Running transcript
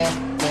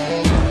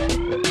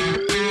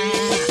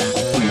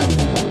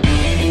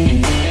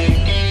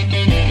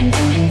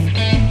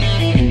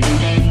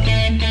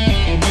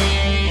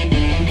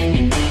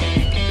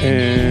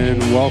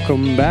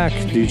Welcome back,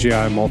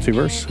 DGI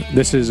Multiverse.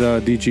 This is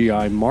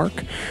DGI Mark.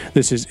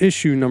 This is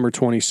issue number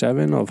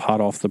 27 of Hot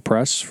Off the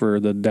Press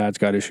for the Dad's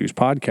Got Issues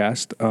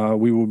podcast.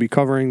 We will be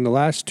covering the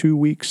last 2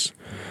 weeks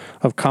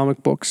of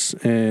comic books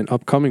and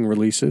upcoming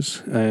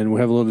releases, and we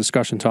have a little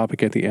discussion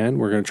topic at the end.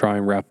 We're going to try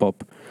and wrap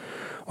up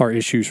our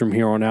issues from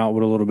here on out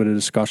with a little bit of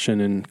discussion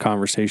and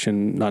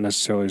conversation, not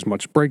necessarily as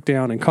much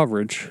breakdown and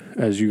coverage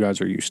as you guys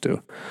are used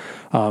to.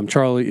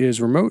 Charlie is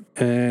remote,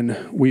 and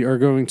we are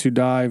going to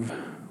dive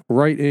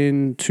right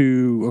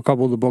into a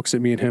couple of the books that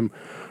me and him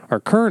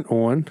are current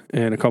on,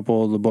 and a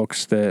couple of the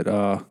books that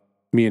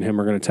me and him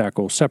are going to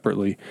tackle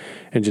separately,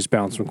 and just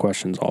bounce some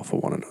questions off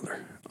of one another.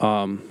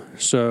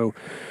 So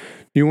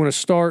you want to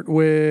start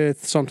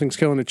with Something's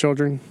Killing the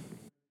Children?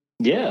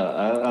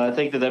 Yeah, I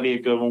think that'd be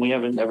a good one. We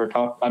haven't ever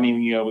talked. I mean,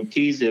 we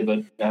teased it, but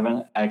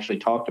haven't actually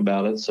talked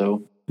about it.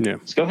 So yeah,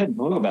 let's go ahead and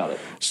talk about it.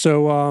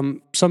 So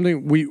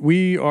something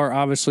we are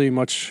obviously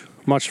much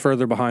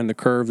further behind the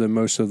curve than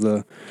most of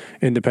the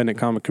independent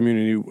comic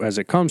community as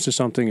it comes to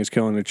Something is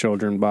Killing the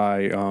Children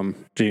by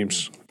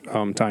James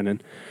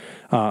Tynion.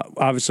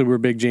 Obviously, we're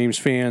big James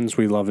fans.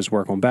 We love his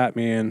work on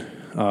Batman.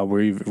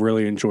 We've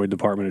really enjoyed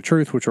Department of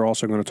Truth, which we're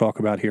also going to talk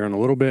about here in a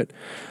little bit.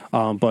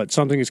 But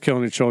Something is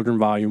Killing the Children,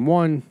 Volume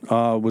 1,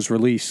 was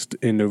released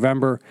in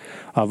November.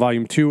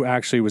 Volume 2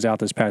 actually was out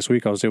this past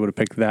week. I was able to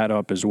pick that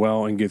up as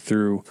well and get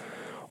through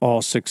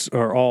all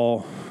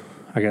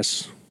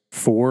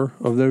 4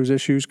 of those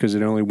issues, because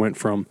it only went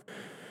from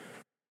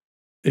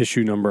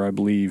issue number, I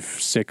believe,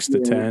 6 to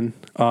 10.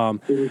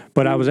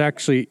 But I was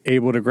actually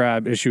able to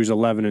grab issues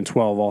 11 and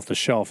 12 off the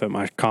shelf at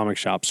my comic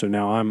shop. So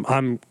now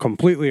I'm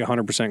completely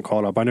 100%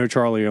 caught up. I know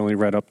Charlie only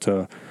read up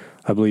to,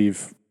 I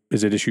believe,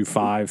 is it issue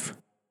 5?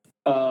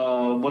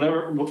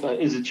 Whatever.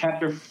 Is it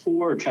chapter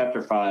 4 or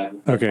chapter 5?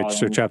 Okay,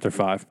 so chapter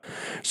 5.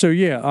 So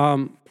yeah,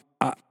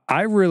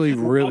 I really...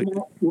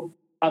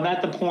 I'm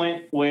at the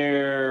point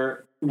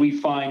where we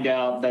find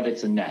out that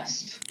it's a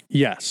nest.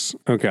 Yes.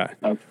 Okay.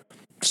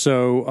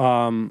 So,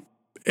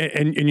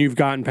 and you've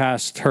gotten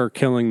past her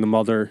killing the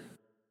mother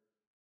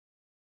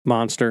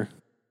monster.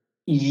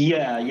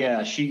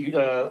 Yeah. She,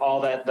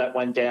 all that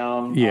went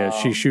down. Yeah.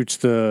 She shoots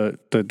the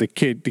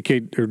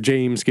kid, or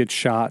James gets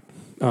shot.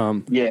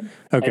 Yeah.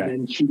 Okay.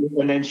 And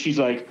then she's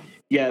like,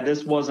 yeah,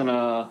 this wasn't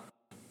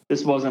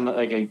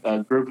like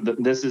a group.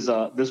 This was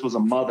a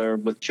mother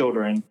with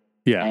children.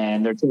 Yeah.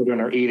 And their children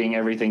are eating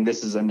everything.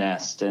 This is a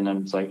nest. And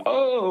I'm just like,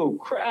 oh,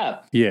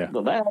 crap. Yeah.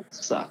 Well, that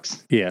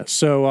sucks. Yeah.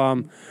 So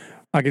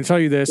I can tell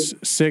you this,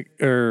 6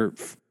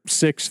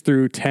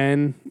 through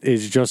 10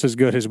 is just as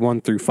good as 1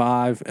 through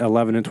 5.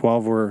 11 and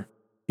 12 were,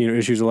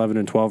 issues 11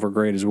 and 12 are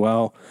great as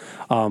well.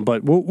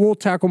 But we'll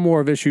tackle more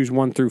of issues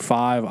 1 through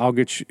 5. I'll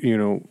get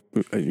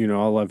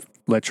I'll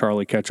let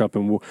Charlie catch up,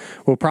 and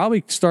we'll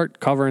probably start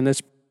covering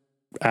this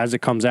as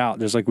it comes out,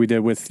 just like we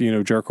did with,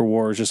 Jerker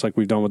Wars, just like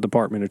we've done with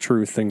Department of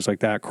Truth, things like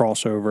that,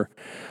 crossover.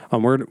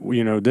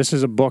 This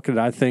is a book that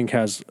I think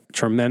has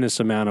tremendous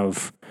amount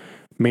of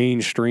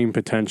mainstream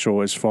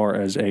potential as far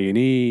as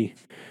A&E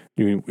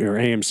or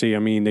AMC. I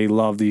mean, they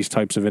love these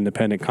types of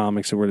independent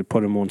comics where they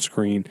put them on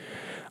screen.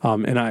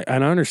 And I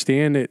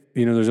understand it,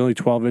 there's only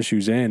 12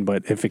 issues in,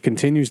 but if it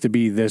continues to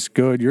be this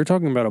good, you're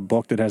talking about a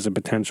book that has the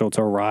potential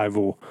to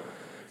rival,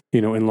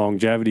 in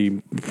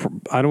longevity.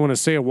 I don't want to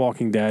say a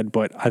Walking Dead,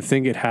 but I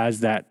think it has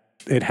that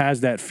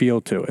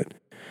feel to it.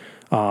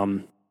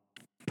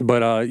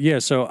 Yeah,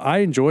 so I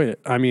enjoy it.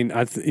 I mean,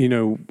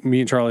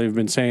 me and Charlie have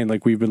been saying,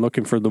 like, we've been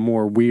looking for the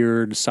more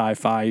weird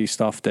sci-fi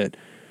stuff that,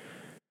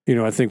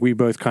 I think we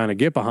both kind of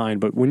get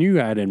behind. But when you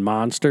add in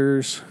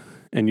monsters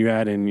and you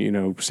add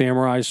in,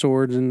 samurai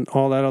swords and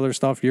all that other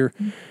stuff, you're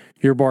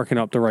barking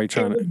up the right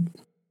channel.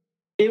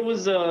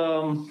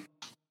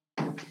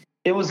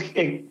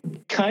 It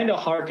kind of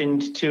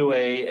harkened to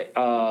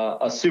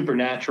a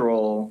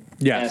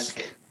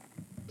supernatural-esque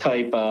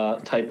type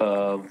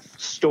of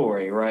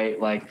story, right?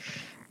 Like,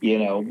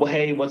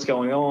 hey, what's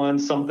going on?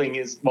 Something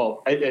is,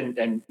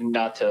 and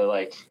not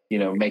to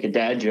make a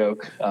dad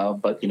joke,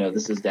 but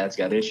this is Dad's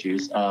Got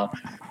Issues.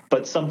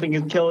 But something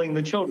is killing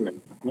the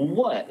children.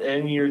 What?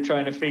 And you're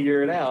trying to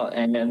figure it out,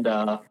 and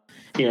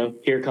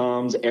here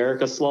comes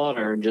Erica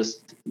Slaughter,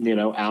 just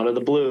out of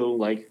the blue,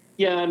 like,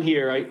 yeah, I'm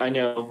here. I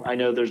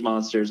know there's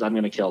monsters. I'm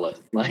going to kill it.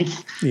 Like,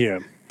 yeah.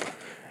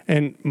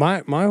 And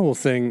my whole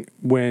thing,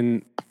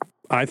 when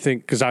I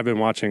think, because I've been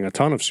watching a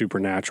ton of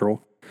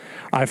Supernatural,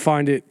 I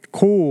find it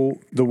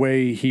cool the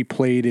way he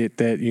played it,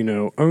 that,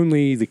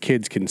 only the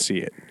kids can see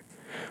it.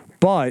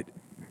 But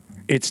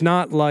it's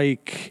not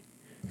like,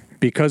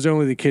 because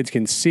only the kids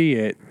can see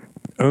it,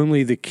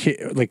 only the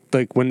kid,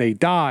 like when they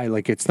die,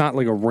 like, it's not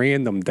like a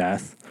random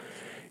death.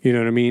 You know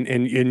what I mean?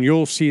 And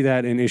you'll see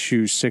that in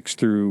issues 6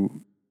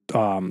 through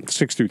 10,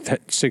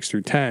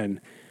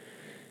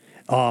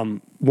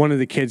 one of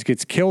the kids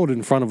gets killed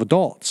in front of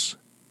adults,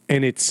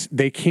 and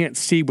they can't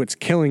see what's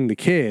killing the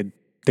kid.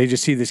 They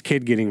just see this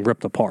kid getting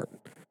ripped apart.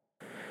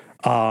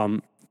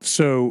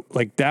 So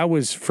like that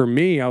was, for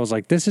me, I was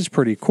like, this is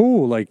pretty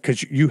cool. Like,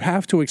 cause you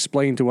have to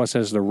explain to us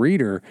as the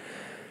reader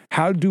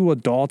how do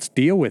adults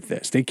deal with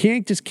this? They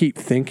can't just keep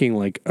thinking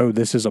like, oh,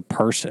 this is a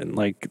person.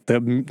 Like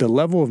the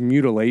level of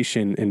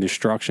mutilation and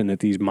destruction that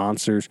these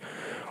monsters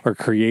are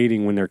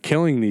creating when they're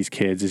killing these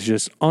kids is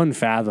just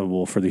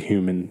unfathomable for the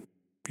human,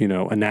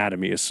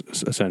 anatomy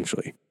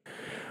essentially.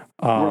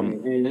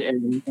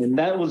 And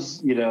that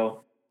was,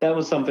 that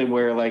was something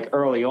where like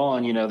early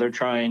on, they're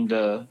trying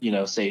to,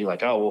 say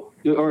like, oh,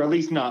 or at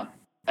least not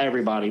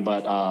everybody,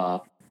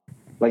 but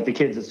like the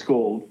kids at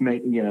school,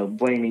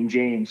 blaming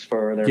James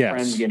for their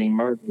friends getting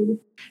murdered.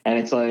 And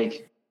it's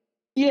like,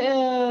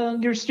 yeah,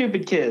 you're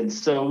stupid kids.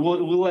 So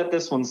we'll let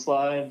this one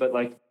slide. But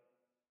like,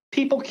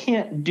 people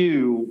can't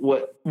do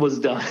what was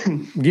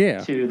done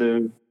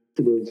to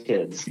those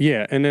kids.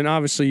 Yeah. And then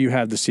obviously you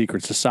have the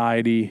secret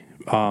society,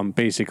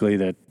 basically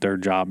that their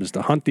job is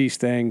to hunt these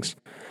things.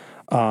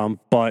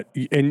 But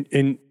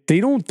they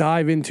don't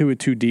dive into it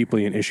too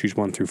deeply in issues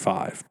 1 through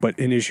 5, but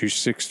in issues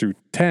 6 through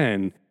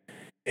 10,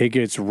 it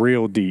gets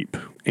real deep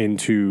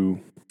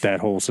into that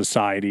whole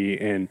society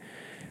and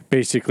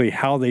basically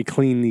how they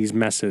clean these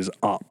messes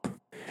up.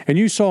 And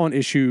you saw in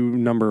issue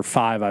number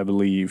 5, I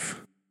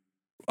believe,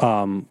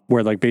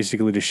 where like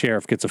basically the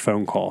sheriff gets a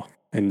phone call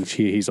and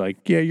he's like,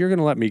 yeah, you're going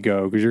to let me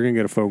go because you're going to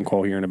get a phone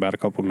call here in about a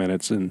couple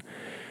minutes and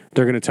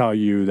they're going to tell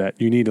you that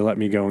you need to let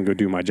me go and go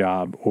do my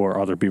job or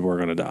other people are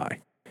going to die.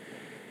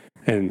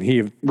 And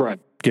he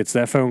gets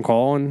that phone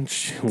call and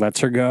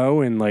lets her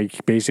go and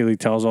like basically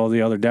tells all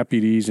the other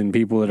deputies and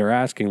people that are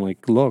asking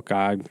like, look,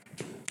 I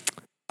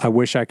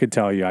wish I could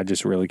tell you. I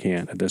just really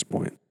can't at this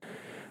point.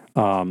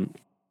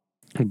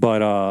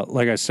 But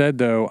like I said,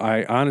 though,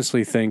 I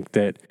honestly think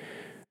that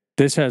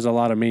this has a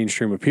lot of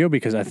mainstream appeal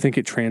because I think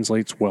it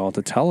translates well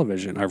to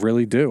television. I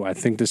really do. I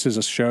think this is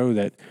a show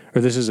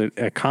this is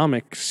a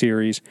comic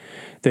series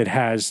that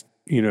has,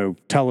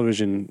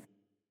 television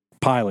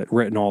pilot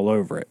written all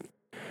over it.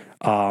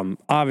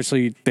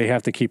 Obviously, they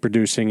have to keep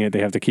producing it. They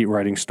have to keep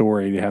writing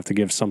story. They have to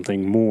give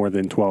something more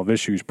than 12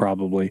 issues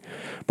probably.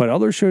 But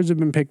other shows have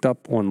been picked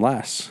up on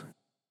less.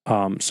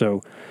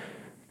 But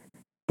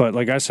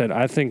like I said,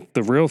 I think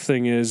the real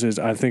thing is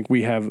I think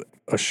we have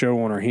a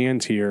show on our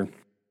hands here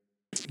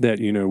that,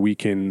 we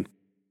can,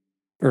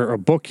 or a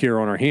book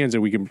here on our hands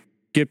that we can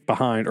get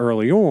behind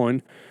early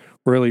on,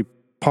 really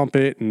pump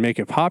it and make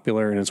it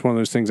popular. And it's one of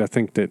those things I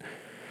think that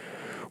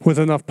with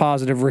enough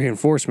positive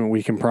reinforcement,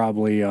 we can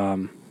probably,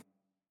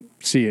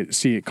 see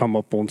it come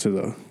up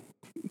onto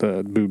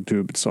the boob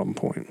tube at some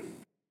point.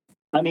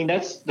 I mean,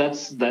 that's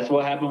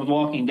what happened with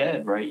Walking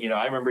Dead, right?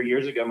 I remember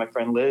years ago, my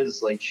friend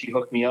Liz, like she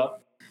hooked me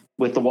up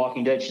with The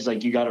Walking Dead. She's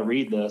like, you got to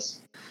read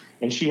this.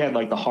 And she had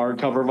like the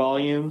hardcover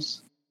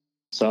volumes.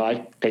 So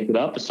I picked it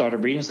up and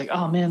started reading. It's like,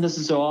 oh man, this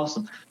is so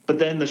awesome. But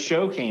then the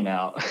show came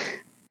out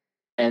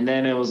and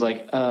then it was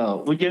like,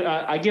 oh,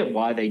 I get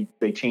why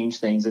they changed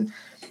things. And,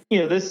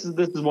 this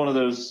is one of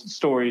those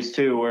stories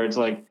too, where it's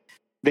like,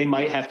 they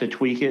might have to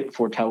tweak it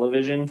for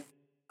television,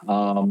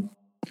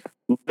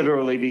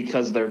 literally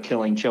because they're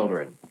killing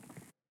children.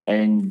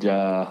 And,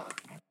 I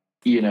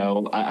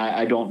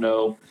don't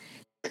know.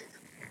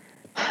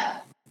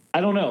 I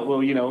don't know.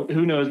 Well,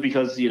 who knows?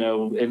 Because,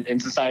 in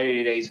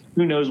society today's,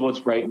 who knows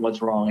what's right and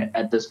what's wrong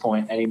at this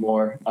point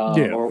anymore,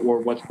 or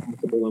what's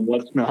possible and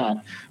what's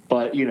not.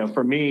 But,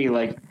 for me,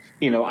 like,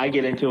 I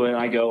get into it and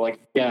I go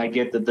like, yeah, I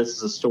get that this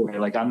is a story.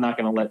 Like, I'm not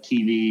going to let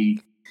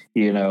TV,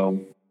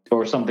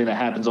 or something that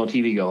happens on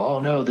TV go, oh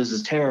no, this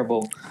is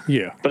terrible.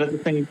 Yeah. But at the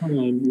same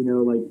time,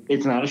 like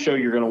it's not a show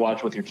you're going to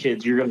watch with your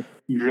kids. You're going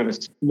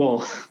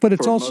to, but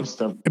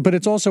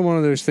it's also one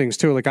of those things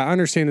too. Like I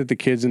understand that the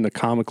kids in the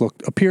comic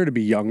appear to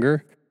be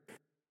younger,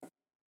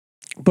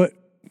 but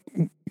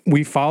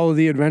we follow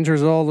the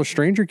adventures of all the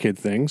Stranger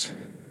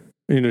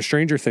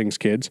Stranger Things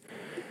kids.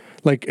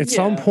 Like at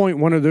some point,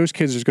 one of those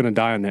kids is going to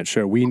die on that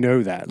show. We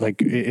know that.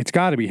 Like it's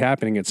got to be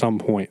happening at some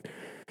point.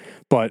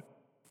 But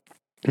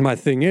my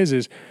thing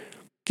is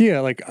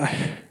like,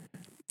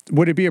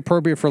 would it be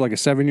appropriate for like a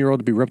 7-year-old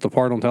to be ripped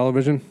apart on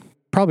television?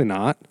 Probably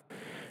not.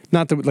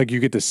 Not that like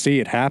you get to see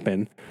it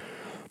happen.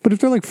 But if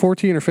they're like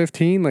 14 or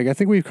 15, like I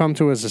think we've come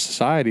to as a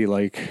society,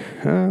 like,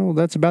 well,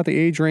 that's about the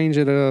age range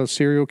that a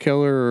serial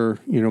killer or,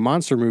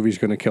 monster movie is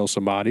going to kill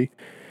somebody.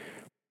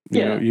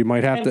 You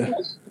might have to.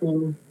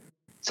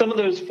 Some of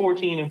those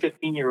 14 and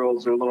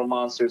 15-year-olds are little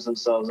monsters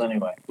themselves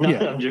anyway. No,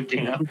 I'm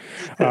joking.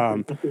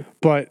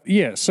 But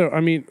yeah, so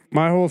I mean,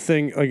 my whole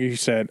thing, like you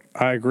said,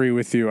 I agree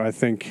with you. I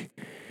think,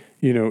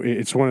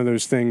 it's one of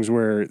those things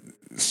where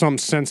some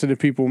sensitive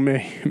people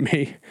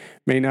may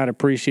not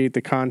appreciate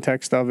the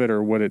context of it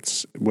or what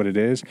it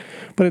is.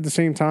 But at the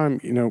same time,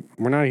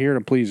 we're not here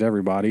to please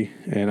everybody.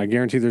 And I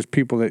guarantee there's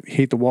people that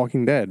hate The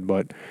Walking Dead,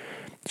 but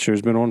the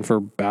show's been on for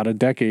about a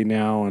decade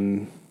now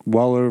and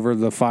well over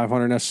the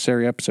 500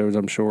 necessary episodes,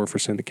 I'm sure, for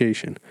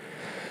syndication.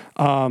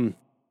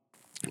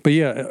 But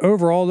yeah,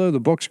 overall, though,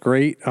 the book's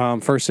great.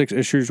 First 6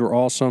 issues were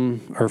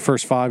awesome, or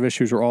first 5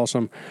 issues were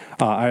awesome.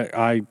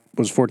 I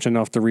was fortunate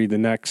enough to read the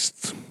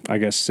next, I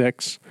guess,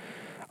 6.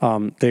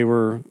 They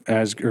were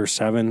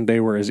 7. They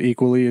were as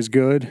equally as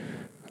good.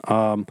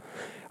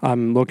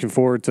 I'm looking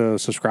forward to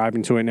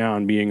subscribing to it now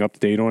and being up to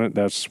date on it.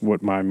 That's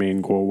what my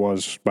main goal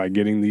was by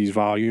getting these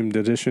volumed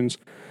editions.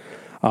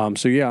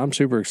 So yeah, I'm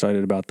super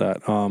excited about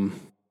that.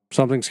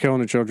 Something's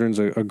Killing the Children's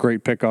a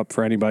great pickup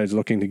for anybody who's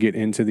looking to get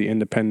into the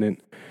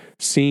independent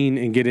scene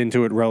and get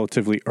into it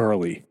relatively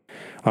early.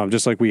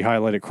 Just like we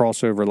highlighted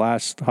Crossover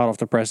last Hot Off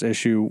the Press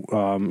issue,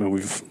 and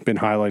we've been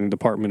highlighting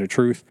Department of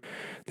Truth.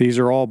 These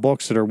are all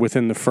books that are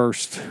within the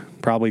first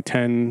probably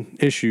 10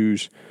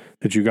 issues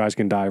that you guys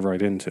can dive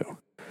right into.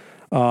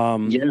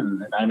 Yeah,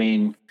 I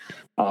mean,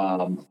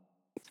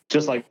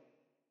 just like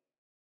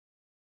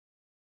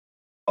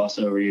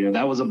Crossover,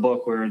 that was a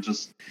book where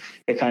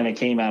it kind of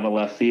came out of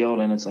left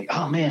field, and it's like,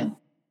 oh man,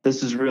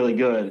 this is really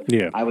good.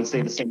 Yeah, I would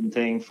say the same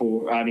thing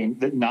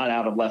not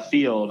out of left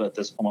field at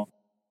this point,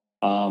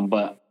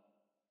 but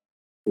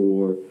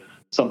for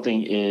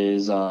something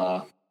is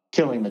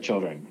Killing the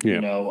Children.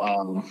 Yeah.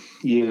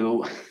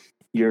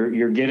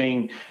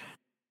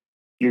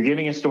 You're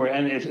getting a story,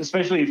 and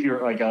especially if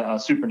you're like a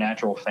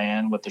Supernatural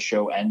fan with the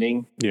show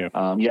ending.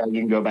 Yeah. You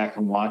can go back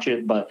and watch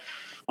it, but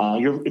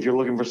if you're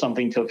looking for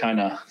something to kind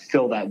of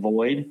fill that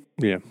void,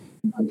 yeah,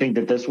 I think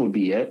that this would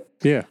be it.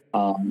 Yeah.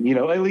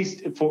 At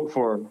least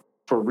for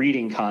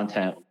reading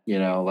content,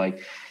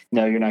 like,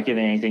 no, you're not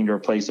getting anything to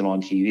replace it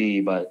on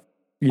TV, but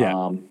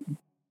yeah.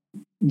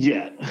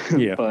 Yeah,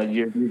 but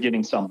you're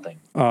getting something.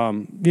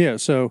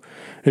 So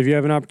if you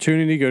have an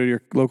opportunity, go to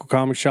your local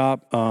comic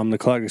shop.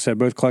 Like I said,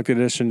 both collected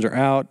editions are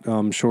out.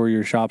 I'm sure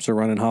your shops are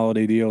running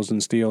holiday deals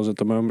and steals at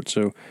the moment,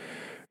 so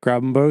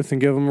grab them both and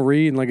give them a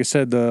read. And like I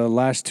said, the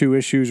last 2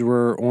 issues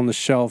were on the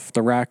shelf,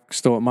 the rack,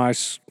 still at my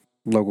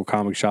local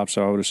comic shop,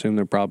 so I would assume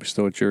they're probably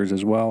still at yours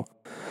as well.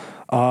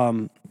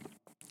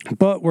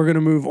 But we're going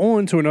to move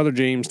on to another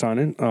James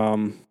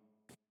Tynion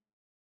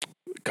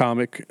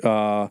comic.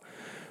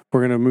 We're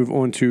going to move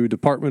on to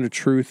Department of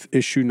Truth,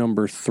 issue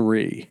number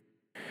 3.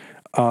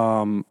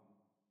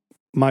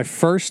 My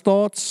first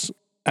thoughts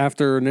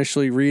after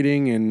initially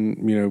reading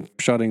and,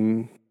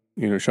 shutting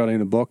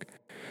the book,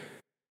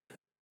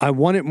 I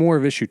wanted more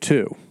of issue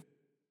 2.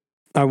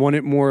 I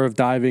wanted more of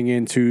diving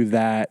into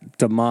that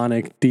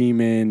demonic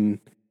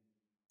demon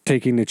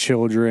taking the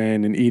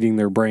children and eating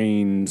their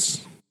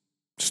brains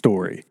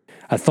story.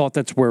 I thought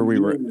that's where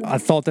we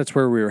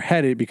were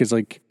headed because,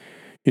 like,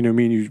 me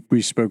and you,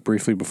 we spoke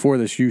briefly before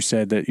this. You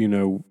said that,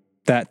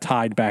 that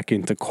tied back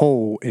into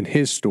Cole and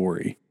his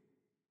story.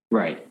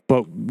 Right.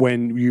 But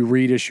when you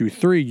read issue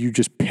 3, you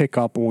just pick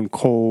up on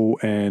Cole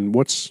and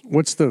what's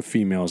the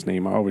female's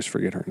name? I always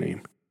forget her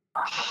name.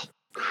 Oh,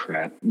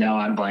 crap. Now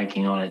I'm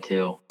blanking on it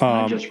too.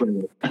 I just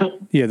read it.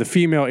 Yeah, the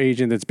female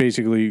agent that's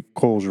basically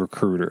Cole's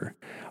recruiter.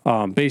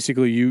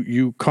 Basically,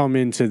 you come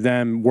into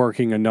them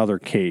working another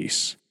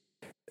case.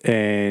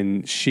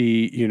 And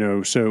she,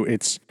 so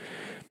it's...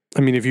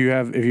 if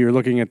you're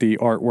looking at the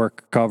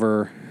artwork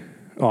cover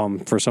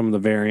for some of the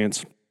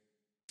variants,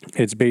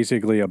 it's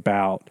basically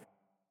about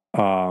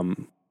a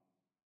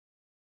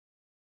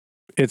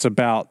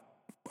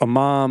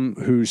mom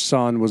whose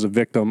son was a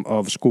victim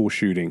of school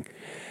shooting.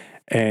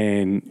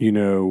 And,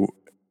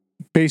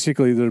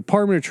 basically the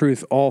Department of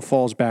Truth all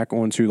falls back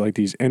onto like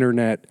these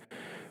internet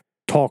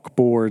talk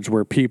boards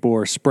where people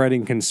are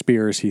spreading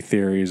conspiracy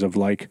theories of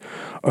like,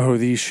 oh,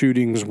 these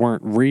shootings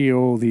weren't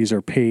real. These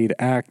are paid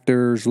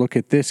actors. Look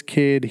at this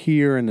kid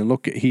here. And then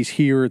he's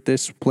here at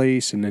this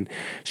place. And then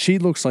she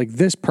looks like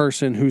this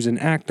person who's an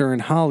actor in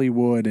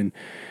Hollywood. And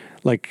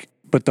like,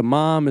 but the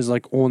mom is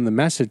like on the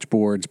message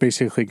boards,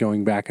 basically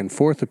going back and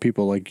forth with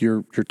people. Like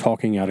you're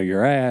talking out of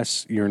your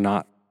ass. You're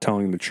not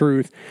telling the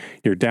truth.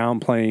 You're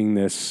downplaying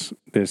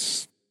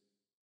this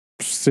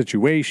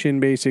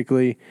situation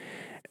basically.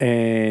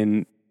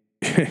 And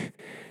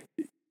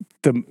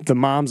the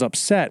mom's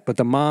upset, but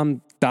the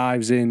mom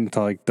dives into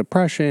like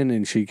depression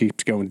and she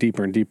keeps going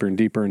deeper and deeper and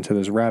deeper into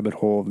this rabbit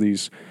hole of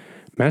these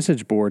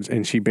message boards.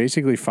 And she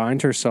basically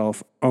finds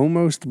herself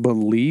almost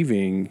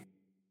believing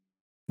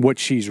what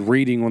she's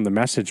reading on the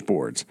message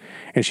boards.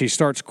 And she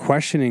starts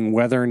questioning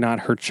whether or not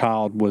her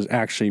child was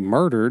actually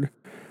murdered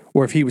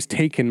or if he was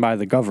taken by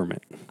the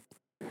government.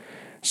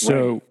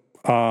 So,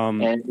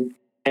 right.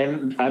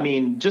 And I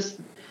mean, just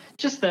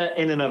that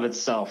in and of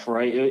itself,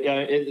 right?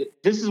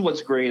 This is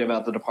what's great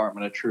about the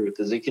Department of Truth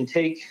is it can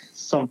take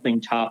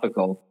something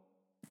topical,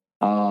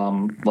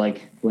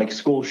 like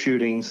school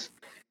shootings,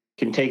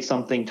 can take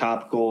something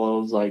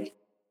topical like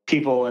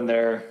people in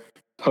their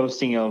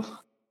posting of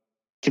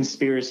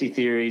conspiracy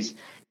theories,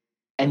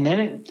 and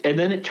then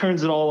it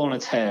turns it all on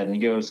its head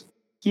and goes,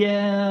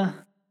 yeah.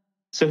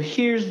 So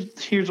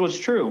here's what's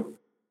true.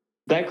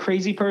 That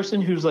crazy person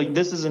who's like,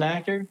 this is an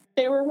actor,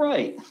 they were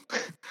right.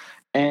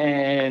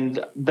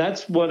 And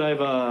that's what I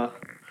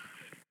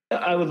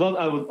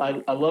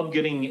love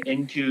getting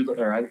into,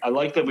 or I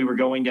like that we were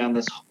going down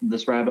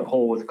this rabbit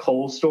hole with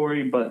Cole's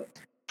story, but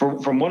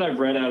from what I've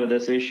read out of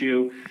this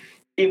issue,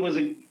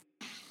 I'm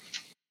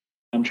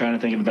trying to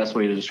think of the best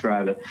way to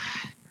describe it.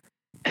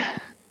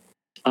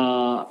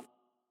 I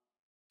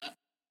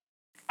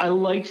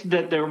liked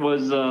that there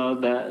was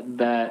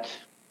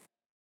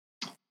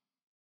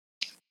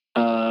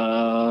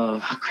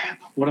crap.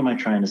 What am I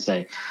trying to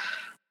say?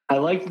 I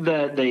liked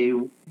that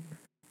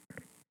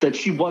that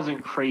she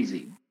wasn't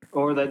crazy,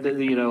 or that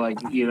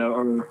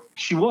or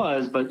she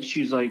was, but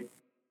she's like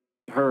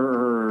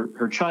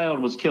her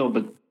child was killed,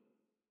 but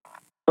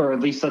or at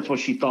least that's what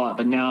she thought.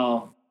 But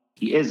now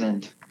he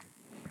isn't.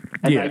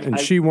 And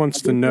she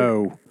wants to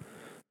know.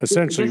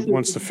 Essentially,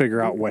 wants to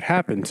figure out what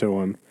happened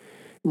to him.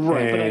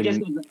 Right, and but I guess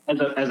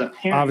as a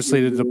parent,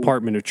 obviously, the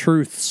Department of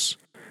Truth's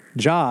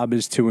job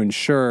is to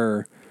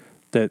ensure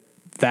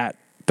that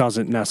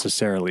doesn't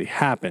necessarily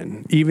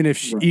happen. Even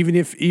if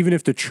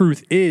the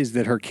truth is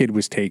that her kid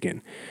was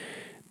taken,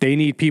 they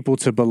need people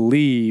to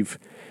believe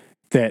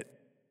that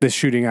this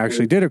shooting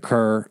actually did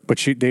occur.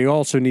 But they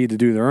also need to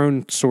do their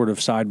own sort of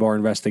sidebar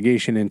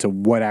investigation into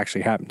what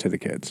actually happened to the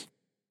kids.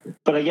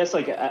 But I guess,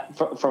 like,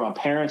 from a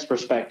parent's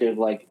perspective,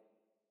 like,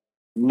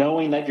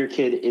 knowing that your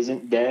kid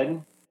isn't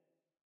dead,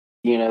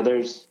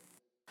 there's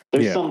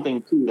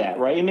something to that,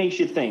 right? It makes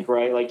you think,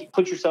 right? Like,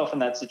 put yourself in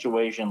that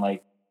situation,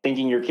 like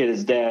thinking your kid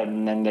is dead,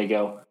 and then they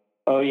go,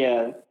 "Oh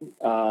yeah,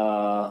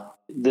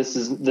 this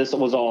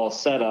was all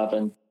set up,"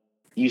 and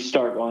you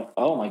start going,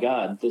 "Oh my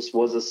God, this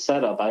was a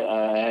setup."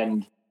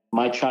 And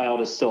my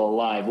child is still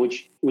alive,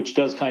 which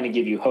does kind of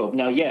give you hope.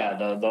 Now, yeah,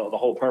 the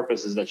whole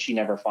purpose is that she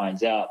never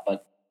finds out,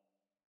 but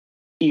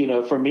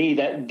for me,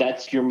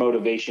 that's your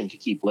motivation to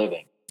keep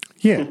living.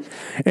 Yeah.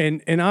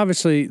 And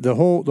obviously the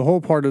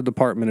whole part of the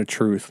Department of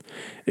Truth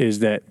is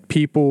that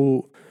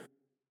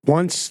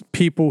once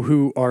people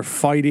who are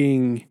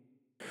fighting,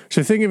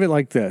 so think of it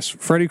like this: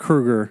 Freddy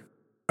Krueger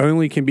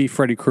only can be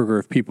Freddy Krueger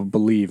if people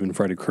believe in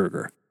Freddy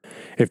Krueger.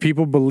 If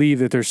people believe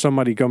that there's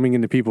somebody coming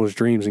into people's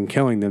dreams and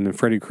killing them, then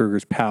Freddy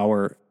Krueger's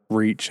power,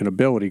 reach, and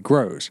ability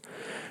grows.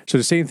 So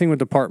the same thing with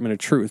Department of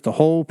Truth. The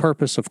whole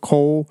purpose of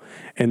Cole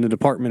and the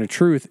Department of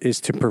Truth is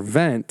to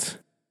prevent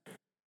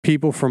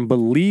people from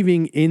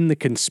believing in the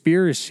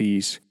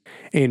conspiracies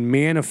and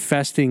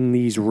manifesting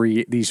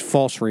these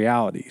false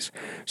realities.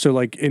 So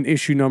like in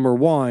issue number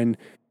 1,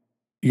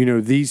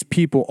 these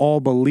people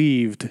all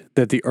believed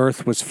that the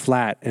earth was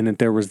flat and that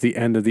there was the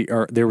end of the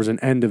earth. There was an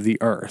end of the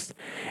earth.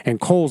 And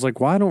Cole's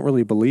like, well, I don't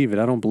really believe it.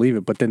 I don't believe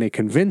it. But then they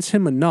convince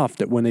him enough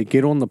that when they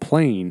get on the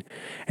plane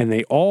and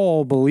they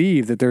all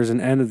believe that there's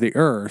an end of the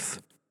earth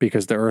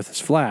because the earth is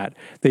flat,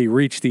 they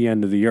reach the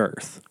end of the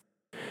earth.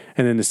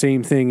 And then the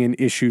same thing in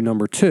issue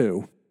number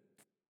 2.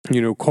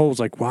 Cole's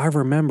like, well, I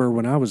remember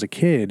when I was a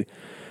kid,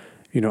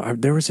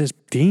 there was this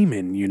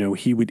demon,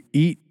 he would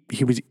eat.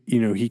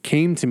 He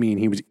came to me and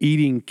he was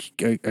eating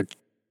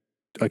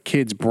a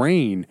kid's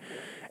brain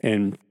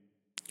and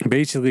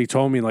basically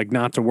told me like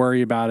not to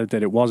worry about it,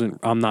 that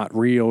I'm not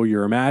real.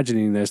 You're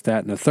imagining this,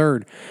 that, and the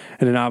third.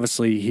 And then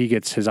obviously he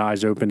gets his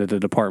eyes open at the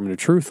Department of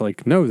Truth.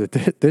 Like, no,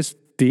 that this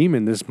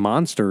demon, this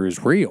monster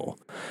is real.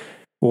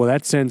 Well,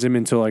 that sends him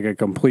into like a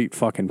complete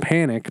fucking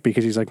panic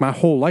because he's like, my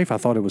whole life I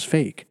thought it was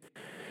fake.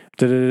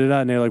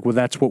 And they're like, well,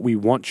 that's what we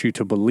want you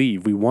to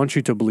believe. We want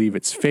you to believe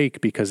it's fake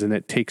because then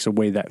it takes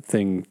away that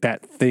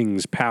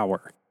thing's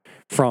power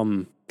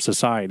from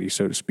society,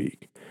 so to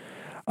speak.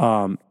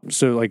 So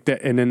like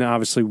that, and then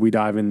obviously we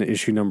dive into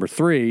issue number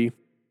 3,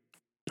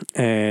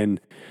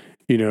 and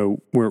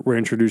we're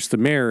introduced to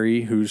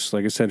Mary, who's,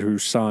 like I said,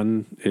 whose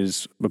son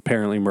is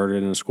apparently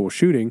murdered in a school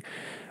shooting,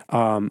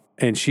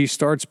 and she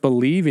starts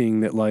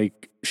believing that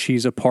like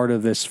she's a part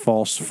of this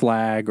false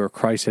flag or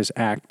crisis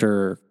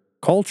actor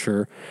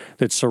culture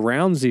that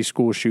surrounds these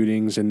school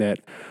shootings, and that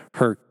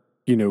her,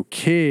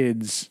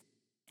 kids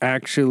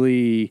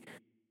actually,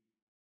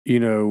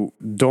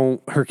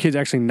 her kid's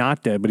actually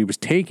not dead, but he was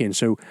taken.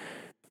 So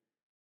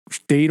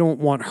they don't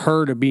want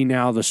her to be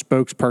now the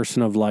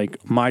spokesperson of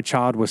like, my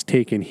child was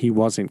taken, he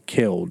wasn't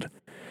killed,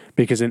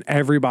 because then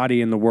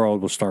everybody in the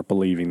world will start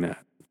believing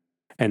that.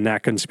 And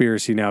that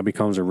conspiracy now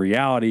becomes a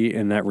reality,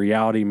 and that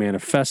reality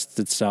manifests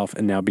itself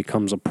and now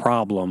becomes a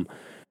problem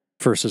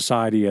for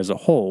society as a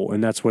whole.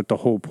 And that's what the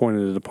whole point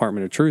of the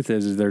Department of Truth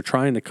is they're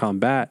trying to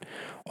combat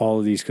all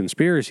of these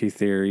conspiracy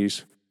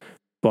theories.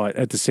 But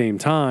at the same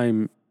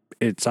time,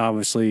 it's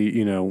obviously,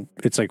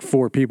 it's like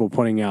 4 people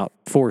putting out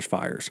forest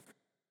fires.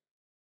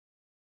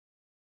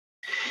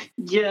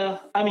 Yeah.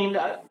 I mean,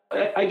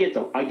 I get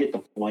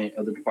the point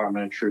of the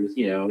Department of Truth.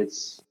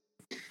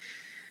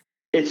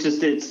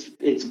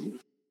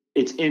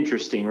 It's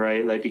interesting,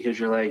 right? Like, because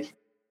you're like,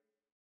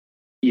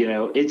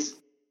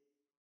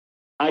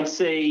 I'd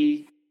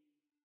say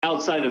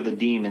outside of the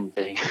demon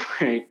thing,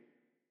 right?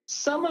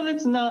 Some of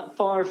it's not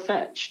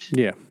far-fetched.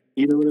 Yeah.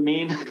 You know what I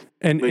mean?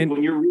 And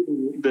when you're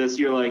reading this,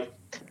 you're like,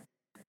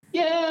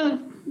 yeah,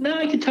 no,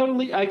 I could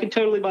totally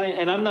buy it.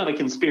 And I'm not a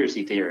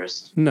conspiracy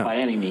theorist by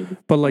any means.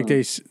 But like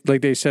they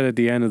said at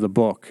the end of the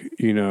book,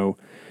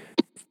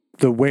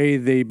 the way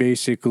they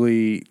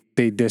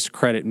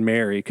discredit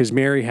Mary, because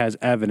Mary has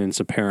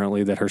evidence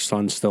apparently that her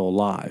son's still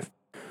alive.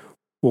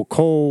 Well,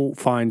 Cole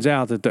finds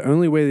out that the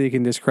only way they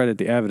can discredit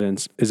the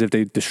evidence is if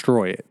they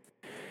destroy it.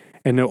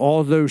 And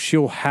although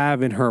she'll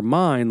have in her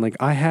mind, like,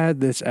 I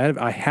had this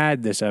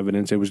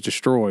evidence, it was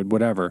destroyed,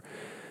 whatever.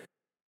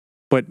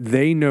 But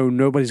they know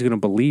nobody's going to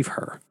believe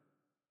her.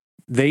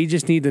 they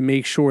just need to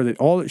make sure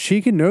that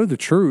she can know the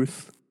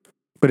truth,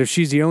 but if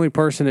she's the only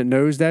person that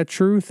knows that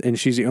truth and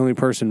she's the only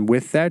person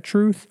with that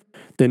truth,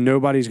 then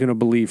nobody's going to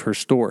believe her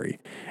story.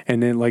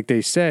 And then, like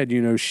they said,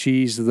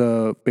 she's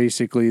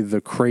basically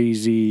the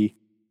crazy,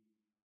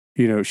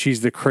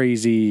 she's the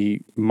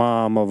crazy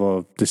mom of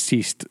a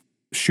deceased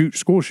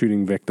school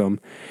shooting victim.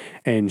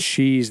 And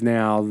she's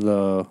now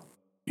the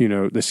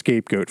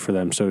scapegoat for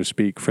them, so to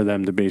speak, for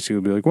them to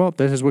basically be like, well,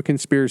 this is what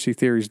conspiracy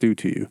theories do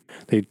to you.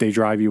 They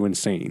drive you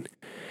insane.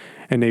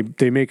 And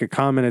they make a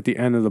comment at the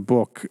end of the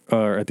book,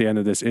 or at the end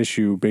of this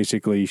issue,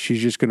 basically,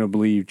 she's just going to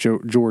believe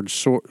George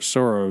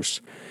Soros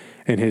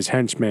and his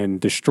henchmen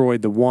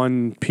destroyed the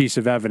one piece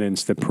of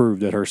evidence that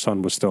proved that her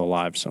son was still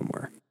alive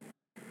somewhere.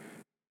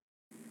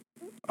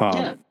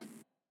 Yeah.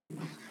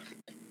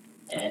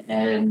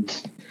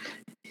 And,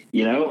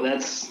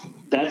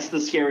 that's the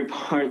scary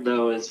part,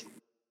 though, is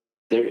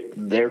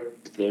they're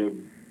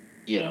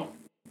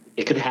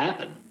it could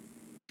happen.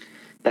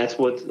 That's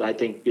what I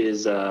think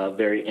is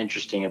very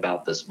interesting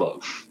about this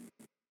book,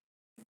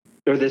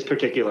 or this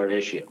particular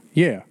issue.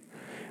 Yeah.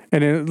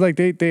 And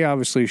they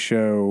obviously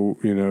show,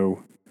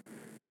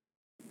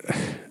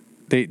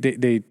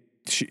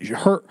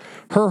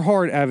 her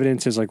hard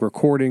evidence is like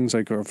recordings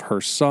like of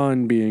her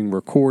son being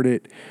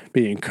recorded,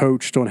 being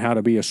coached on how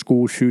to be a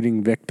school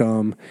shooting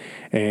victim,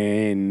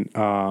 and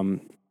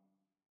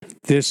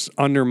this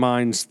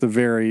undermines the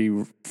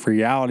very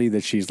reality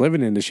that she's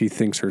living in, that she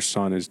thinks her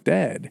son is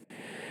dead.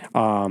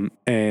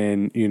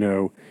 And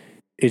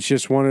it's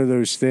just one of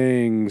those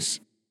things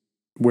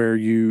where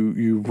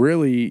you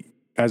really,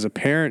 as a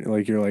parent,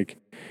 like, you're like,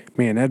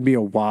 man, that'd be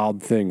a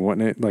wild thing,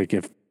 wouldn't it? Like,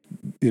 if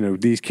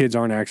these kids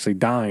aren't actually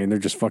dying, they're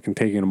just fucking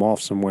taking them off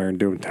somewhere and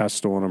doing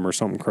tests on them or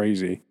something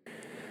crazy.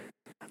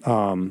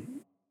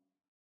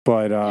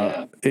 But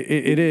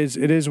it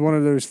is one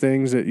of those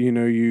things that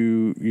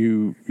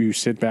you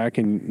sit back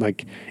and,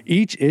 like,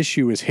 each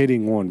issue is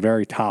hitting on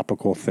very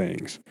topical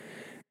things,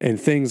 and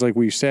things like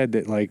we said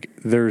that, like,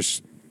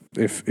 there's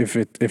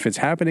if it's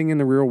happening in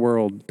the real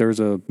world, there's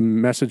a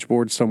message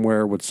board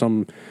somewhere with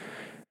some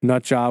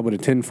nut job with a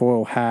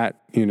tinfoil hat,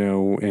 and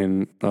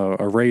a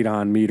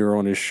radon meter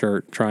on his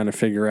shirt, trying to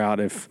figure out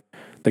if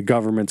the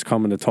government's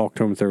coming to talk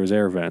to him through his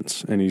air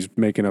vents, and he's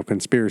making up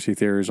conspiracy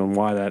theories on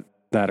why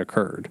that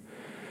occurred.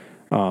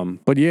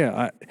 But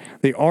yeah,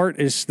 the art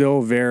is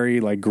still very,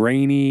 like,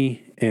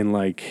 grainy, and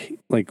like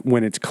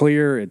when it's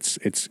clear, it's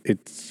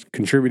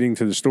contributing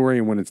to the story,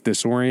 and when it's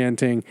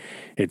disorienting,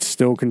 it's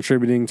still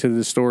contributing to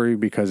the story,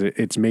 because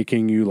it's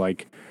making you,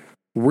 like,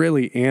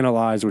 really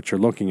analyze what you're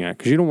looking at,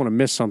 because you don't want to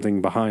miss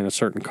something behind a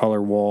certain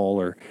color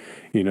wall, or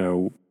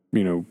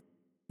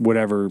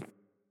whatever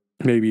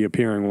may be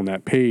appearing on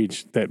that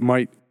page that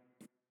might,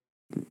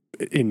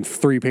 in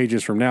 3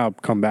 pages from now,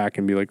 come back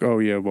and be like, oh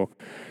yeah, well,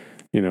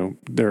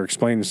 they're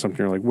explaining something.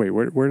 You're like, wait,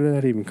 where did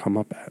that even come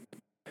up at?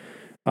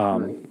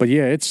 But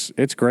yeah,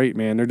 it's great,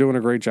 man. They're doing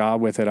a great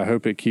job with it. I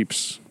hope it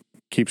keeps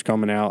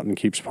coming out and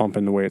keeps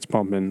pumping the way it's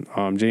pumping.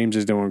 James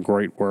is doing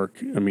great work.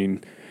 I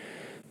mean,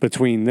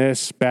 between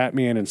this,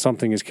 Batman, and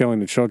Something is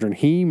Killing the Children,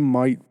 he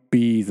might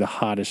be the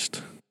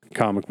hottest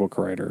comic book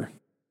writer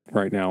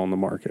right now on the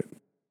market.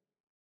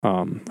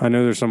 I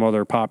know there's some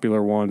other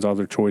popular ones,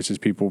 other choices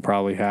people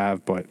probably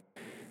have, but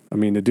I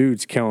mean, the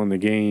dude's killing the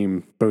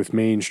game, both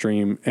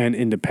mainstream and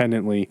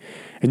independently.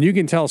 And you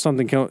can tell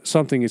Something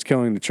is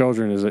Killing the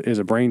Children is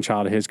a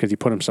brainchild of his, because he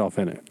put himself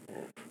in it.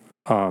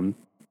 And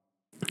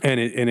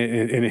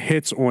it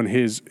hits on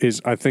his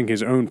I think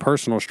his own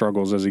personal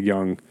struggles as a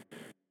young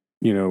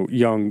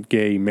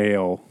gay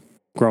male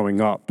growing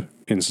up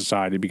in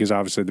society, because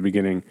obviously at the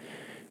beginning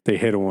they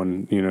hit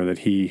on, that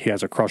he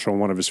has a crush on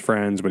one of his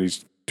friends, but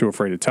he's too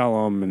afraid to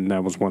tell him, and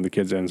that was one of the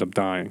kids that ends up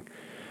dying.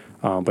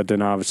 But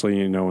then obviously,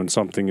 in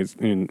Something is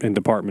in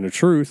Department of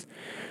Truth,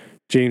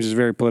 James is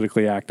very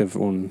politically active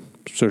on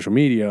social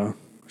media,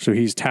 so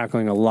he's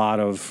tackling a lot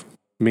of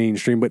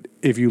mainstream. But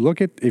if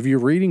you're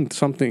reading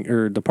Something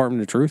or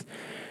Department of Truth,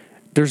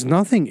 there's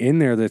nothing in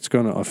there that's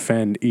going to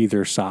offend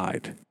either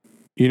side.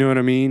 You know what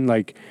I mean?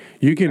 Like,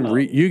 you can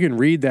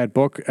read that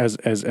book as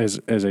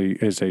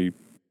a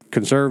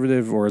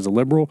conservative or as a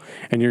liberal,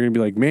 and you're going to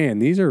be like, man,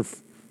 these are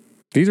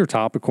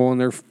topical, and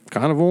they're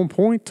kind of on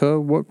point to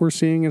what we're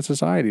seeing in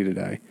society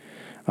today.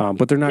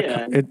 But they're not.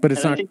 Yeah, but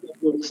it's not.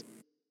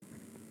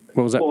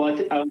 What was that? Well,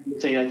 I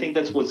would say I think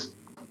that's what's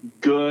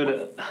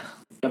good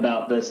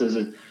about this is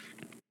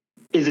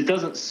it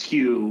doesn't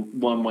skew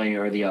one way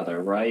or the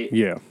other, right?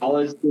 Yeah. All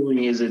it's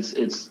doing is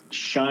it's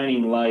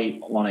shining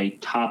light on a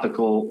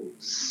topical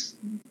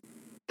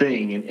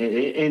thing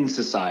in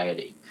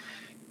society,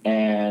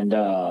 and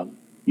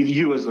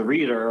you as the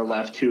reader are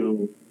left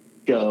to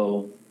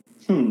go,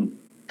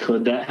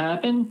 could that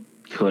happen?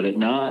 Could it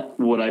not?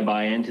 Would I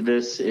buy into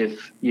this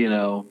if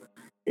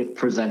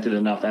presented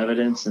enough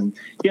evidence? And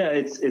yeah,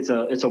 it's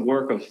a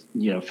work of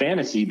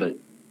fantasy, but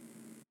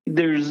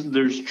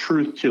there's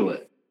truth to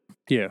it.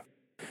 Yeah,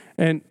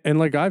 and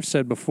like I've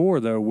said before,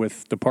 though,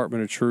 with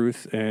Department of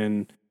Truth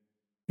and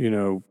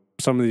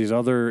some of these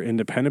other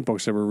independent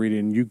books that we're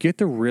reading, you get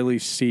to really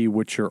see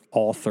what your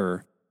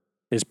author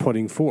is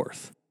putting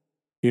forth.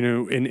 You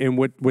know, and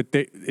what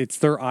it's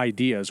their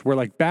ideas. Where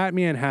like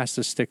Batman has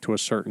to stick to a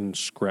certain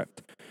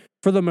script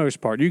for the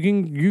most part. You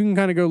can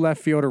kind of go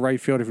left field or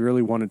right field if you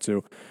really wanted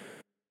to,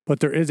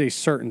 but there is a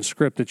certain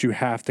script that you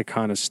have to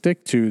kind of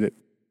stick to that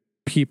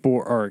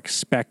people are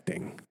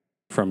expecting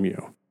from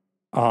you.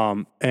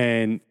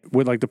 And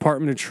with like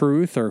Department of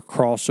Truth or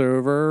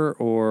Crossover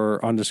or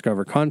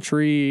Undiscovered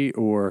Country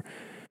or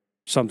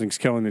Something's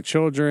Killing the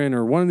Children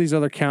or one of these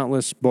other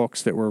countless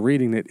books that we're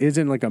reading that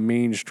isn't like a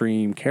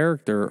mainstream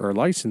character or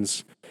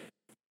license,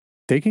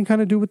 they can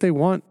kind of do what they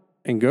want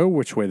and go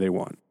which way they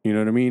want. You know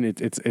what I mean?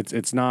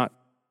 It's not,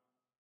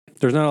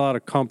 there's not a lot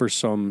of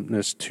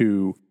cumbersomeness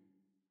to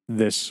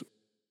this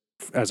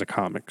as a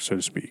comic, so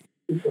to speak.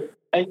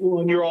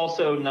 And you're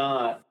also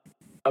not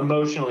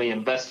emotionally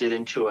invested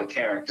into a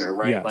character,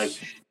 right? Yes.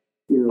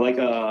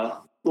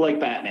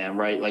 Like Batman,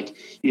 right? Like,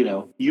 you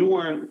know, you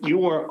weren't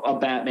a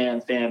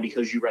Batman fan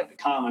because you read the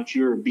comics.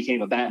 You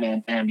became a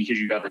Batman fan because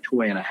you got a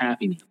toy and a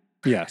Happy Meal.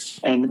 Yes.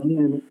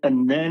 And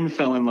then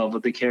fell in love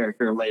with the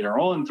character later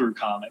on through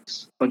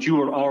comics, but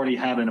you already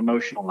had an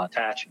emotional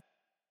attachment.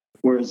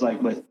 Whereas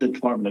like with the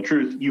Department of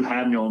Truth, you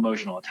have no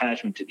emotional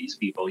attachment to these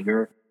people.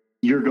 You're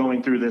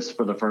going through this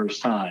for the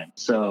first time.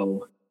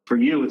 So for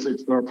you, it's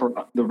or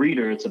for the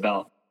reader, it's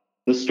about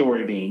the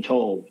story being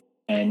told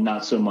and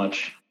not so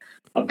much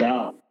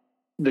about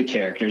the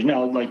characters.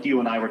 Now, like you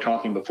and I were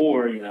talking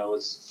before, you know,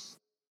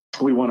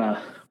 we want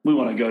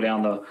to go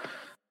down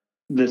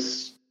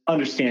this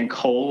understand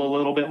Cole a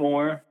little bit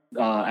more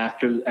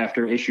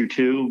after issue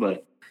 2,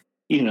 but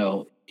you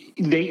know,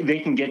 they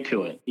can get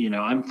to it. You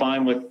know, I'm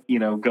fine with, you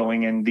know,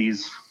 going in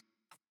these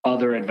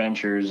other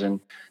adventures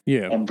and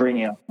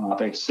bringing up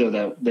topics so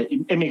that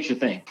it makes you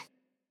think.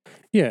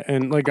 Yeah,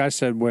 and like I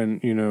said, when,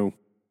 you know,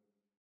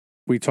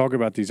 we talk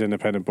about these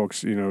independent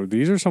books, you know,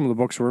 these are some of the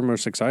books we're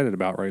most excited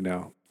about right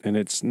now. And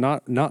it's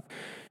not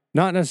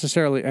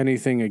necessarily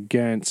anything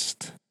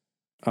against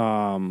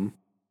some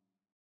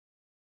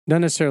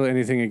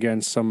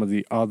of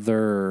the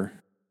other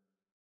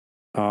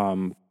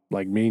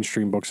like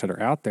mainstream books that are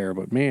out there,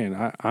 but man,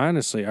 I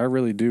honestly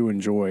really do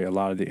enjoy a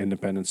lot of the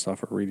independent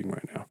stuff we're reading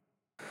right now.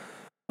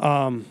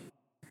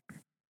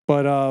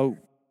 But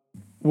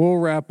we'll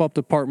wrap up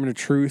Department of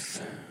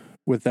Truth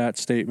with that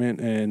statement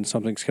and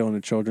Something's Killing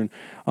the Children.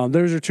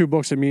 Those are 2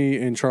 books that me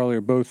and Charlie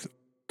are both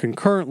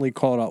concurrently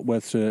caught up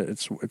with, so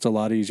it's a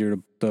lot easier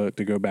to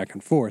go back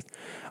and forth.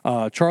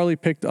 Charlie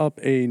picked up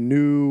a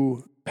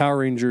new Power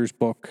Rangers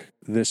book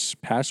this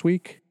past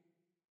week.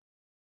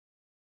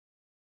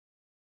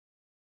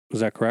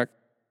 Was that correct?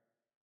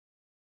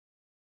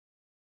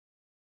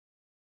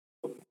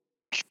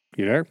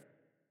 You there?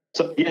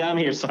 So yeah, I'm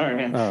here. Sorry,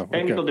 man. Oh,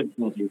 okay.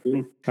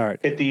 All right.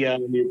 Hit the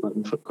mute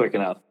button quick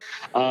enough.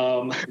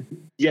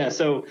 Yeah,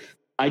 so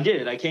I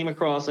did. I came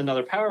across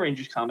another Power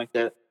Rangers comic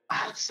that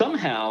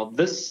somehow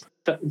this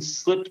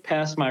slipped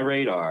past my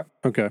radar.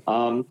 Okay.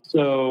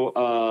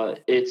 So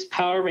it's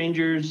Power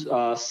Rangers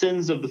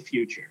Sins of the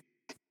Future.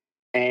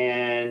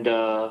 And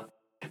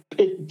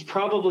it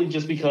probably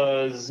just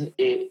because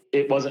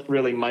it wasn't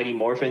really Mighty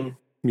Morphin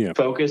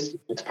focused.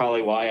 It's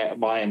probably why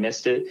I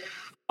missed it.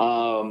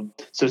 So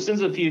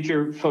Sins of the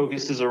Future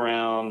focuses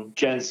around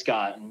Jen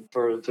Scott. And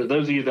for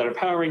those of you that are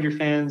Power Ranger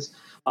fans,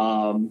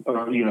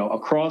 or, you know,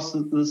 across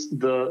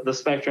the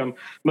spectrum,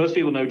 most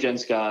people know Jen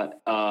Scott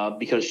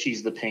because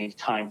she's the Pink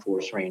Time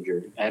Force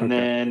Ranger. And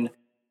then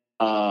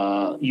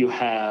you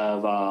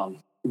have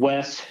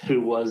Wes,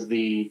 who was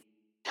the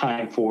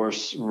Time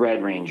Force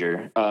Red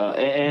Ranger.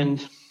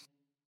 And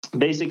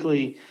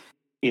basically,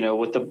 you know,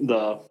 with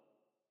the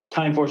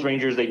Time Force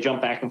Rangers, they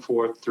jump back and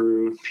forth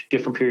through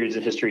different periods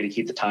of history to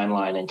keep the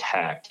timeline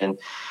intact. And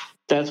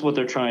that's what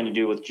they're trying to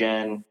do with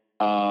Jen.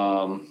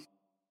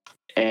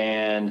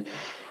 And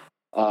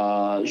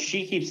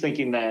she keeps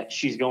thinking that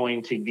she's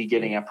going to be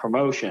getting a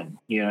promotion,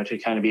 you know, to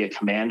kind of be a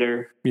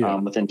commander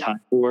within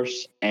Time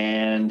Force.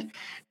 And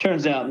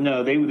turns out,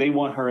 no, they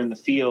want her in the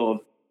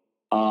field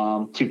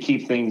to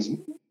keep things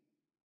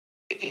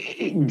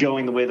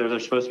going the way that they're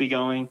supposed to be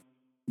going.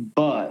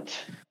 But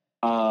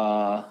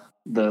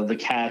the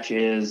catch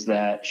is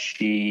that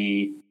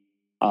she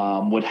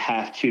would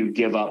have to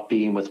give up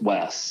being with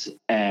Wes,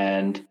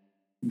 and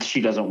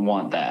she doesn't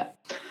want that.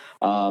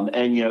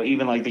 And, you know,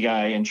 even like the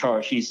guy in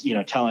charge, he's, you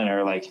know, telling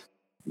her, like,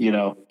 you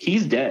know,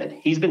 he's dead.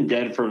 He's been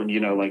dead for, you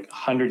know, like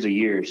hundreds of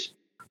years.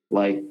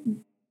 Like,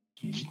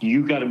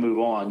 you got to move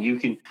on. You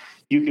can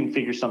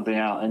figure something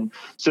out. And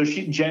so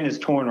Jen is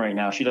torn right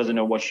now. She doesn't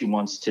know what she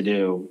wants to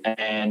do.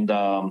 And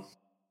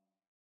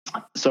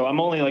so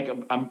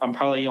I'm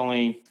probably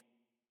only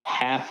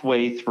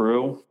halfway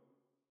through.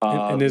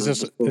 And is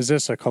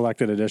this a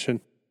collected edition?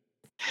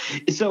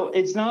 So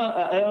it's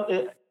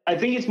not. I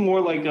think it's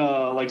more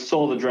like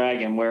Soul of the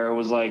Dragon, where it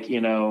was like,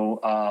 you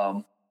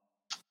know,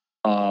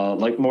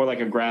 like more like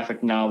a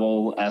graphic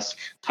novel-esque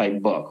type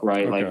book,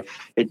 right? Okay. Like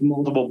it's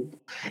multiple.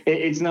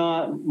 It's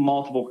not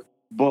multiple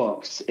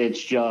books.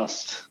 It's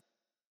just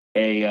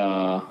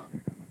a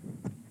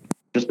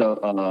just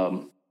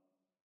a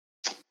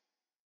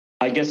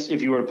I guess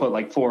if you were to put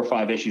like 4 or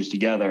 5 issues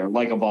together,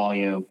 like a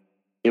volume,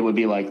 it would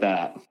be like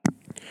that.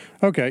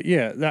 Okay,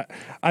 yeah. That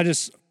I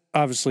just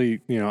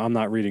obviously, I'm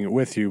not reading it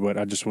with you, but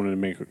I just wanted to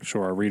make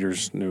sure our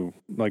readers knew.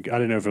 Like, I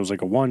didn't know if it was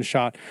like a one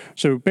shot.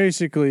 So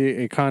basically,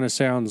 it kind of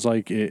sounds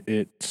like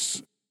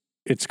it's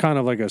kind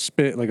of like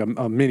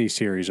a mini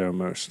series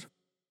almost.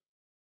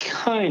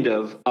 Kind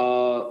of,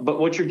 but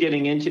what you're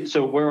getting into.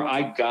 So where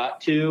I got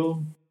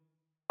to,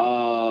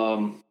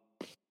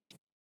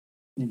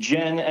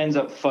 Jen ends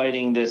up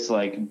fighting this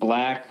like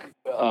black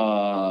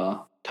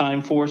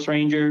Time Force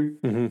Ranger,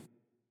 mm-hmm.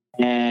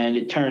 and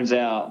it turns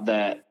out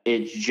that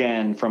it's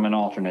Jen from an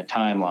alternate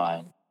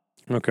timeline.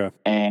 Okay,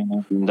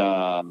 and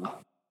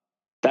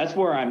that's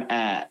where I'm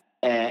at,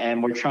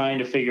 and we're trying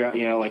to figure out,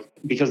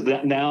 because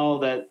now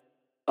that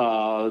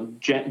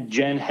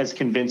Jen has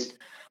convinced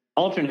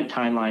alternate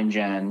timeline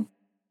Jen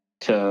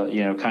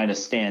to kind of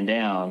stand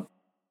down,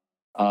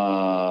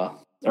 or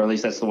at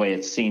least that's the way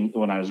it's seen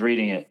when I was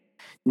reading it.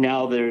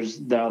 Now there's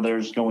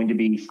going to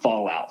be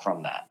fallout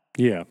from that.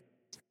 Yeah.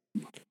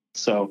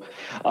 So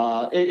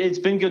it's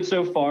been good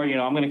so far.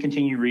 I'm going to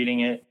continue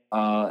reading it,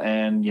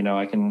 and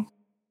I can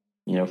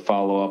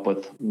follow up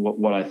with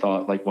what I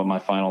thought, like what my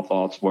final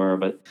thoughts were.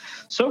 But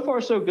so far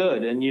so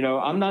good. And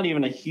I'm not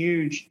even a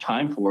huge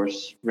Time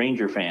Force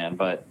Ranger fan,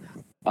 but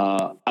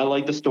I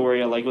like the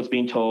story. I like what's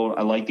being told.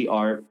 I like the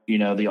art.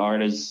 The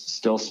art is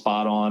still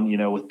spot on.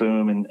 With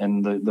Boom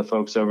and the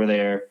folks over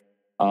there.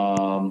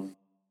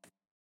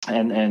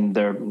 And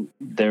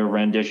their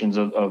renditions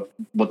of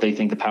what they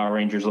think the Power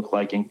Rangers look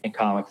like in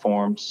comic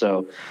form.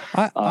 So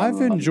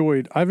I've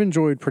enjoyed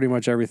pretty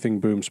much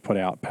everything Boom's put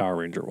out Power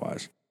Ranger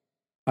wise.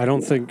 I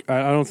don't think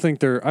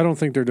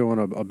they're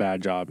doing a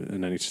bad job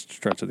in any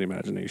stretch of the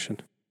imagination.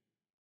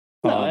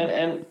 No,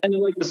 and I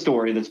like the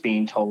story that's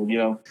being told.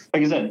 Like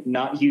I said,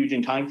 not huge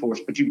in Time Force,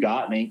 but you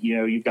got me.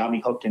 You've got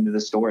me hooked into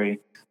the story.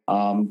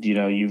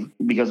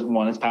 Because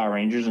one, it's Power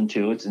Rangers, and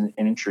two, it's an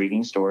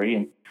intriguing story,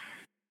 and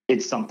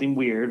it's something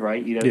weird,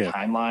 right?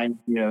 Timeline,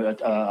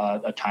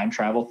 a time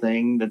travel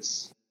thing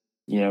that's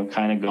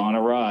kind of gone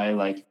awry.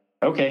 Like,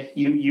 okay,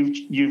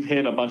 you've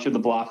hit a bunch of the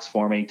blocks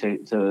for me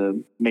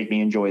to make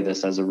me enjoy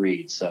this as a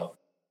read. So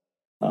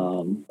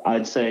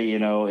I'd say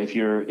if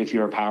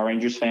you're a Power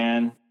Rangers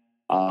fan,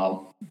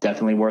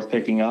 definitely worth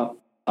picking up.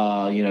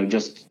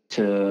 Just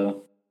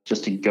to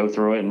go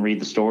through it and read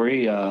the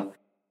story.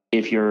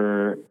 If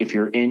you're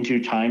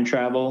into time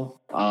travel,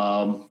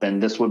 then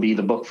this would be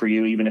the book for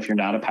you, even if you're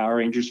not a Power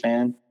Rangers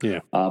fan.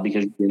 Yeah.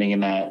 Because you're getting in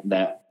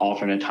that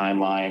alternate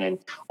timeline and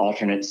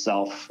alternate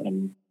self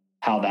and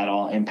how that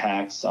all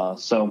impacts.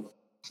 So,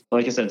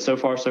 like I said, so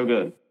far so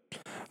good.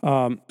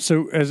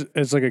 So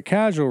as like a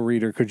casual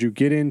reader, could you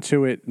get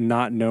into it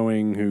not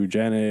knowing who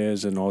Jen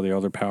is and all the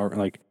other power?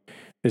 Like,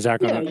 is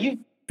that gonna?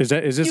 Is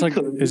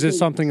this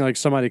something like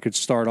somebody could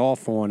start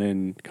off on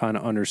and kind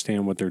of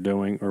understand what they're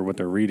doing or what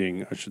they're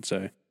reading, I should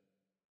say?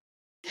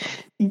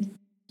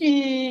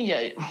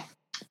 Yeah.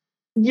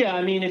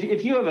 I mean,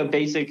 if you have a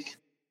basic,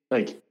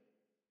 like,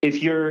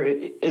 as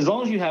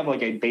long as you have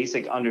like a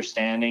basic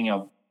understanding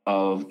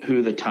of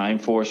who the Time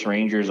Force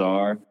Rangers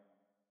are,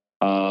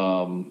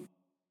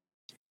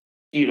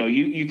 you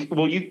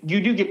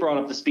do get brought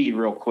up to speed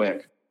real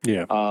quick.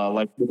 Yeah.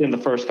 Like within the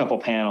first couple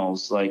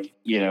panels, like,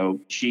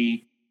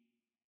 she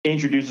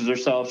introduces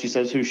herself, she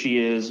says who she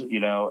is,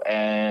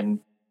 and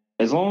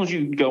as long as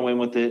you go in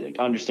with it,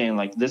 understand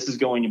like this is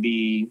going to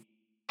be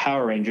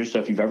Power Rangers. So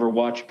if you've ever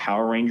watched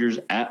Power Rangers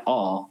at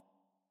all,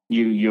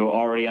 you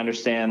already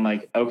understand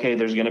like, okay,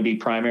 there's going to be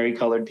primary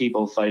colored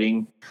people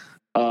fighting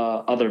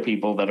other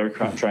people that are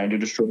trying to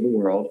destroy the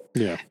world.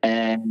 Yeah.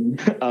 And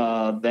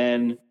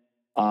then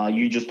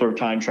you just throw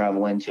time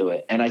travel into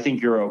it. And I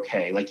think you're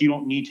okay. Like, you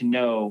don't need to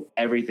know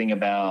everything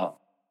about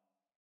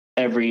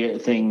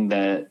everything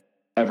that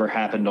ever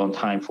happened on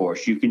Time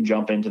Force. You can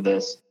jump into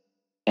this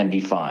and be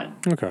fine.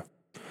 Okay.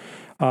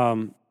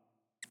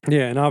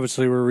 Yeah, and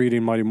obviously we're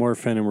reading Mighty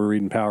Morphin and we're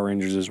reading Power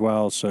Rangers as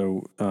well.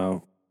 So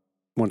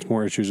once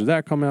more issues of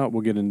that come out,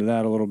 we'll get into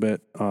that a little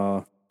bit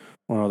on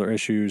other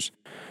issues.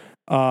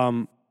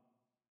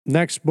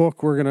 Next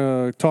book we're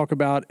going to talk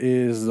about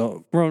is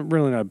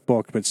really not a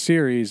book, but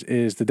series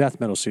is the Death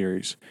Metal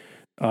series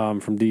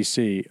from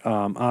DC.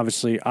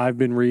 Obviously, I've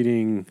been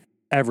reading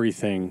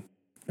everything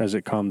as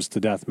it comes to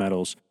Death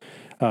Metals.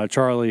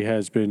 Charlie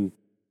has been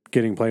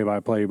getting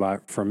play-by-play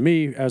from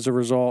me as a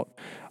result.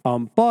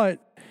 But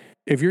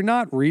if you're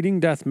not reading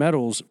Death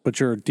Metals, but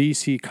you're a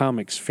DC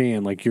Comics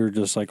fan, like you're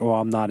just like, oh,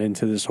 I'm not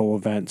into this whole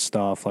event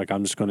stuff, like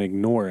I'm just going to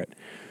ignore it,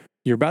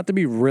 you're about to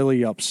be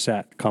really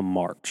upset come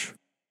March.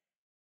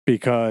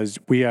 Because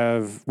we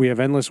have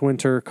Endless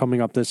Winter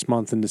coming up this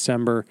month in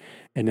December,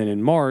 and then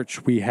in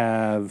March we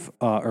have,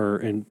 or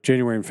in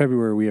January and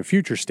February we have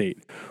Future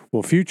State.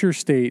 Well, Future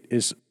State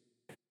is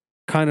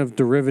kind of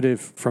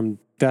derivative from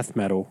Death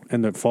Metal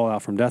and the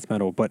fallout from Death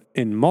Metal, but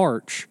in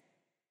March,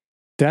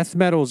 Death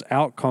Metal's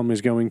outcome is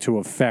going to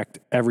affect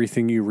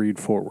everything you read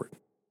forward.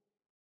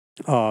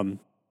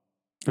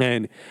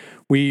 And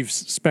we've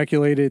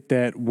speculated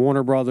that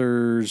Warner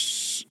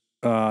Brothers,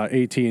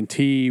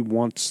 AT&T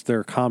wants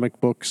their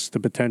comic books to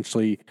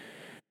potentially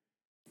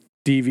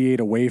deviate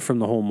away from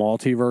the whole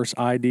multiverse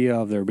idea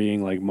of there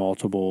being like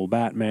multiple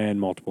Batman,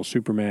 multiple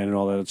Superman, and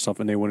all that stuff.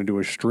 And they want to do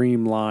a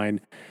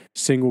streamlined,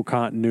 single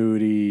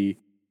continuity,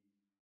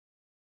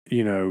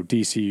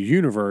 DC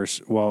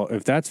universe. Well,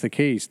 if that's the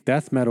case,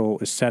 Death Metal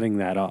is setting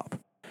that up.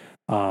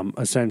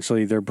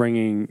 Essentially, they're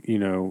bringing,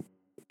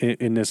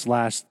 in this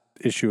last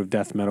issue of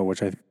Death Metal,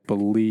 which I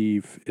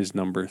believe is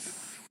number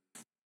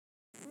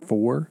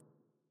 4.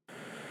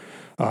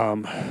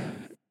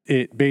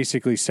 It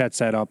basically sets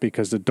that up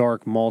because the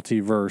dark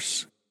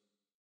multiverse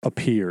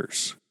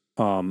appears,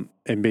 and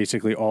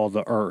basically all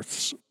the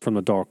Earths from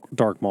the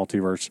dark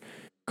multiverse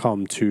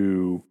come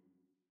to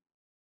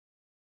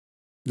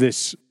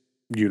this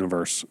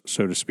universe,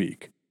 so to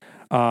speak.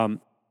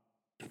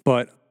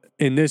 But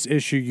in this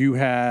issue, you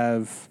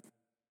have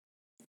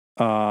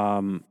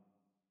all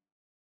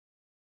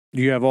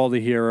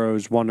the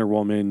heroes: Wonder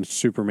Woman,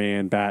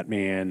 Superman,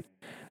 Batman,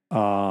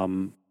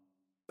 and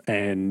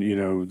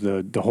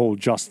the whole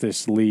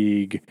Justice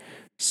League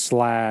 /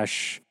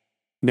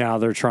 now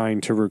they're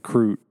trying to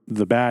recruit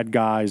the bad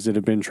guys that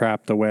have been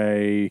trapped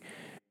away,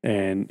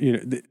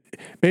 and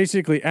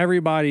basically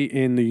everybody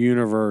in the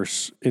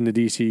universe, in the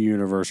DC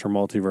universe or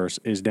multiverse,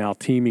 is now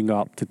teaming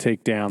up to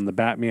take down the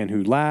Batman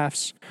who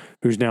laughs,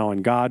 who's now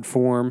in God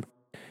form,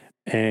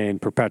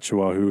 and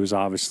Perpetua, who is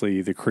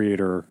obviously the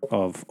creator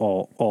of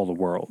all the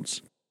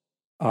worlds.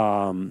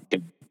 What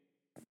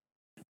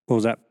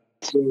was that?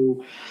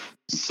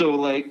 So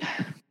like,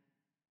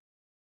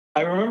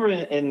 I remember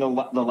in the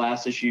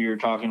last issue you were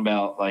talking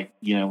about, like,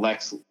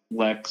 Lex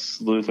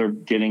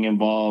Luthor getting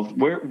involved.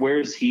 Where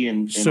is he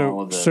in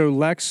all of this? So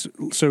Lex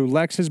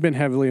has been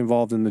heavily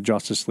involved in the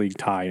Justice League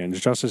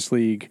tie-ins. Justice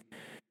League,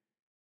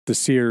 the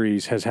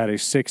series, has had a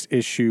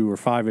 6-issue or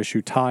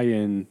 5-issue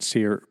tie-in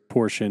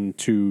portion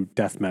to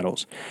Death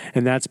Metals,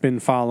 and that's been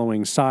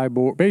following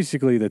Cyborg,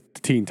 basically the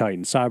Teen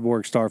Titans,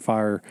 Cyborg,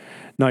 Starfire,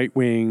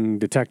 Nightwing,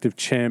 Detective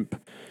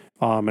Chimp,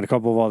 and a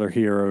couple of other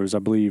heroes. I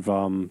believe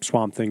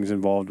Swamp Thing's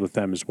involved with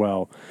them as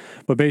well.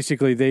 But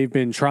basically, they've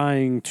been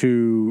trying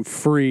to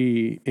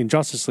free, in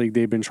Justice League,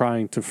 they've been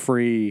trying to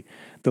free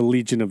the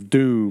Legion of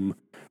Doom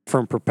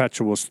from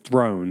Perpetua's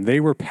throne.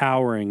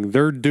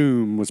 Their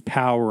Doom was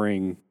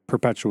powering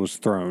Perpetua's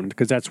throne,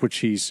 because that's what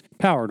she's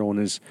powered on,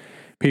 is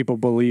people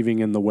believing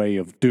in the way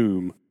of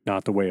doom,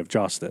 not the way of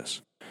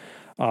justice.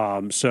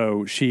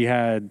 So she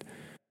had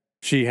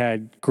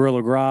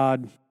Gorilla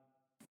Grodd,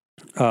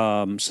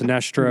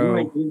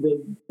 Sinestro.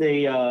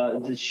 They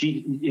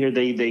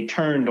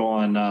turned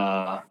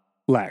on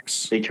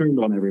Lex. They turned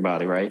on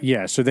everybody, right?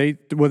 Yeah. So they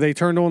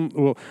turned on.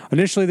 Well,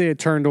 initially they had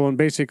turned on.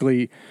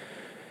 Basically,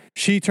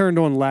 she turned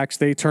on Lex.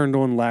 They turned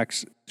on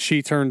Lex.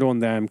 She turned on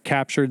them,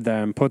 captured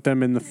them, put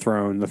them in the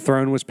throne. The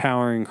throne was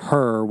powering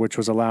her, which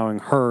was allowing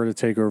her to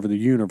take over the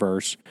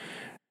universe.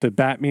 The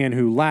Batman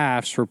who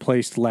laughs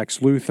replaced Lex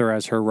Luthor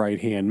as her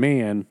right-hand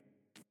man.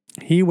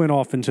 He went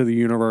off into the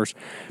universe,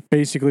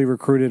 basically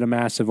recruited a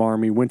massive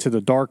army, went to the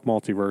dark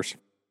multiverse,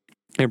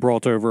 and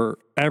brought over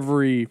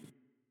every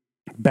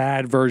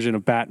bad version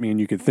of Batman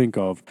you could think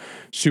of.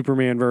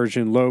 Superman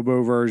version,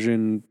 Lobo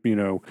version,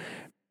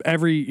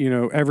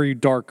 every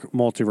dark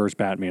multiverse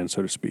Batman,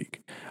 so to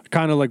speak.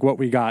 Kind of like what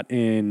we got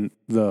in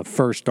the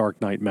first Dark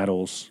Knight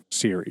Metals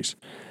series.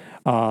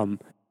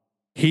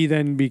 He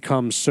then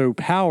becomes so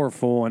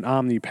powerful and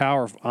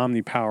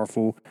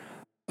omnipowerful,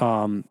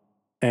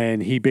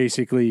 and he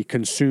basically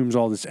consumes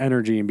all this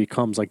energy and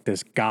becomes like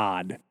this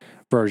god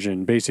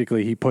version.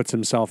 Basically, he puts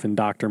himself in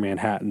Dr.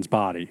 Manhattan's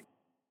body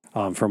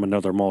from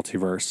another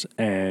multiverse,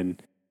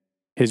 and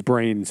his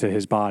brain into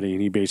his body,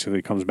 and he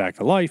basically comes back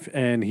to life,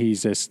 and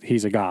he's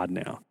a god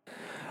now.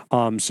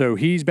 So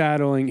he's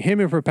battling. Him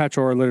and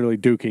Perpetua are literally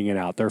duking it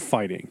out. They're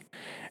fighting,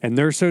 and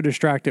they're so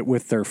distracted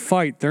with their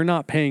fight, they're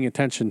not paying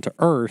attention to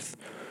Earth,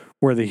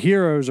 where the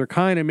heroes are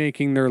kind of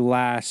making their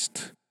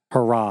last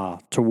hurrah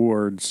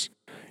towards.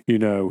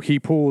 He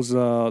pulls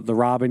the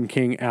Robin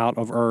King out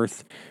of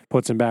Earth,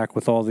 puts him back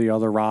with all the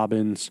other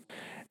Robins,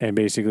 and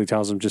basically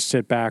tells him, just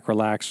sit back,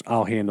 relax,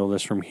 I'll handle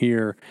this from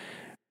here.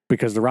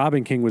 Because the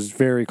Robin King was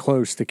very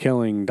close to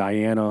killing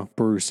Diana,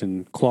 Bruce,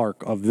 and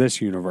Clark of this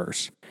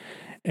universe.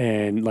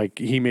 And like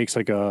he makes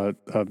like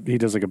he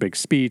does like a big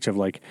speech of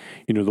like,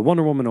 the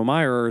Wonder Woman on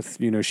my Earth,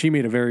 she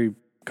made a very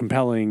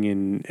compelling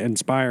and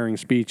inspiring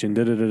speech, and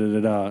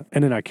and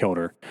then I killed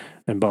her,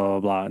 and blah blah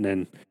blah. And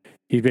then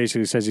he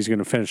basically says he's going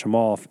to finish him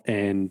off,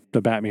 and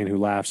the Batman who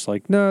laughs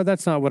like, no,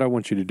 that's not what I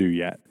want you to do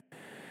yet.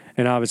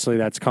 And obviously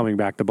that's coming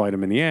back to bite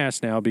him in the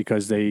ass now,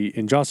 because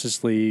in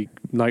Justice League,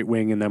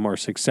 Nightwing and them are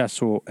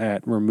successful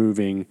at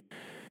removing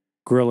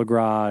Gorilla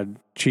Grodd,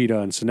 Cheetah,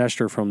 and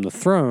Sinestro from the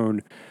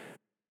throne.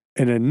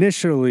 And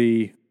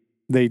initially,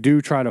 they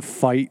do try to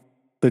fight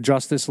the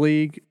Justice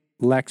League.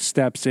 Lex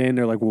steps in.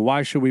 They're like, well,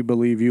 why should we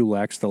believe you,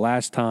 Lex? The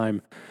last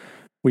time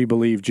we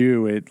believed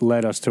you, it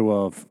led us to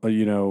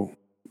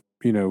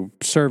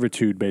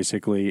servitude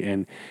basically.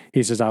 And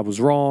he says, I was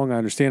wrong. I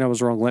understand I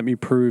was wrong. Let me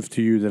prove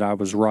to you that I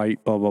was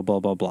right, blah, blah, blah,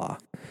 blah, blah.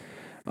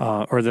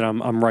 Or that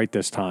I'm right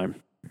this time.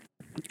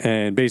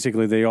 And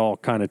basically they all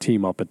kind of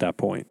team up at that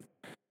point.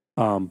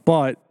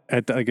 But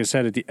like I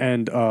said, at the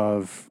end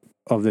of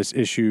this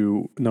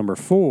issue number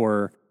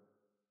 4,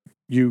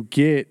 you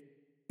get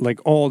like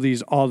all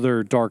these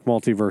other Dark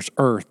Multiverse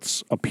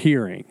Earths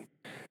appearing.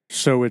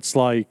 So it's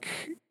like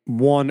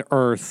one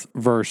Earth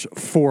versus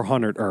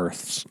 400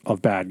 Earths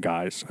of bad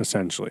guys,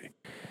 essentially.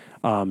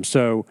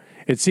 So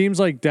it seems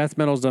like Death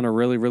Metal's done a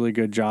really, really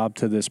good job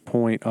to this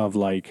point of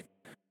like,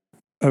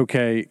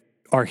 okay,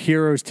 our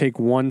heroes take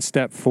one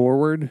step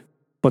forward,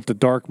 but the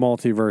Dark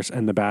Multiverse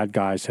and the bad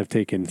guys have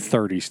taken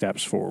 30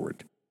 steps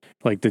forward.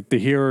 Like the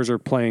heroes are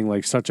playing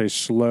like such a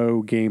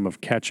slow game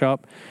of catch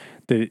up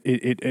that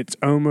it's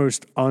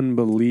almost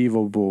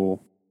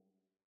unbelievable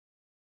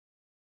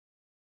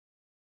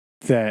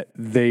that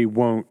they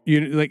won't,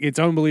 it's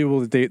unbelievable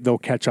that they'll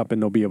catch up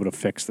and they'll be able to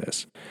fix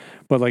this.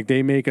 But like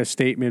they make a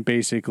statement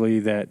basically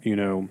that,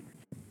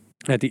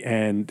 at the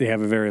end they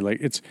have a very like,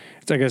 it's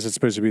I guess it's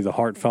supposed to be the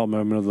heartfelt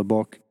moment of the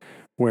book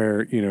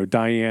where,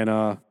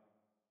 Diana,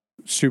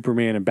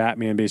 Superman and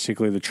Batman,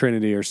 basically the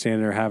Trinity, are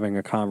standing there having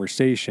a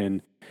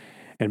conversation.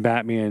 And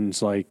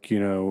Batman's like,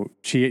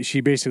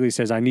 she basically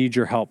says, I need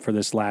your help for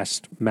this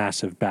last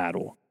massive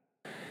battle.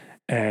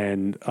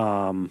 And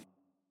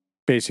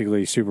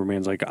basically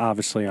Superman's like,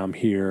 obviously I'm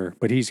here.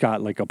 But he's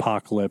got like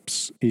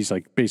Apocalypse. He's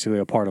like basically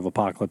a part of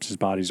Apocalypse. His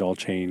body's all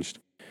changed.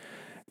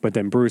 But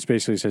then Bruce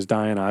basically says,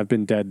 Diana, I've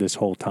been dead this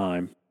whole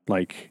time.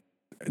 Like,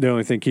 the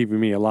only thing keeping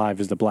me alive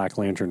is the Black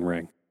Lantern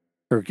ring.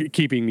 Or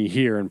keeping me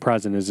here and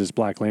present is this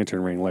Black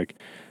Lantern ring. Like,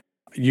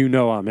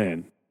 I'm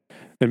in.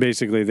 And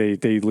basically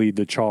they lead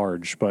the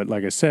charge. But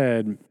like I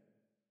said,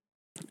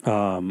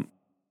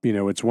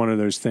 it's one of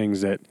those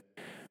things that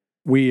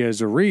we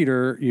as a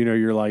reader,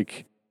 you're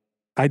like,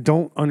 I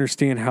don't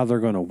understand how they're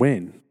going to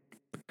win.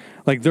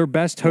 Like their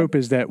best hope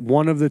is that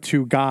one of the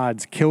two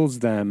gods kills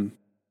them,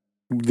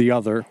 the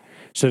other,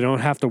 so they don't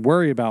have to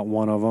worry about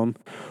one of them.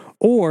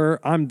 Or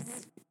I'm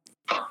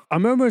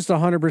almost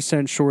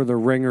 100% sure the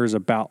Ringer is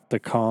about to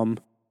come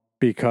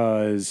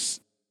because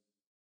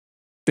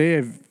they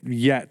have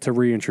yet to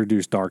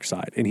reintroduce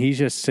Darkseid, and he's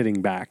just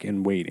sitting back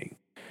and waiting.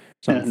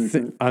 So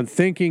I'm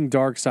thinking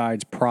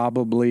Darkseid's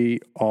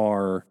probably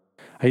I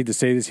hate to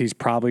say this, he's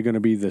probably going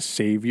to be the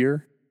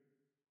savior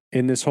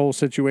in this whole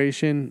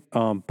situation.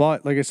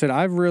 But like I said,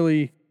 I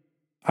really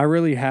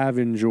have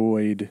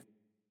enjoyed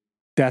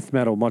Death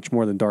Metal much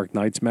more than Dark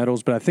Knight's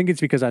Metals, but I think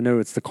it's because I know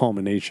it's the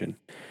culmination.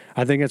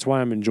 I think that's why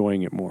I'm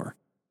enjoying it more.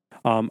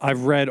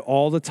 I've read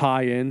all the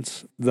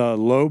tie-ins. The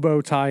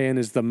Lobo tie-in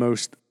is the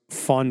most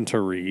fun to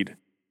read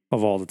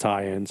of all the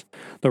tie-ins.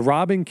 The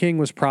Robin King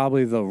was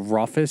probably the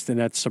roughest, and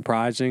that's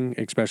surprising,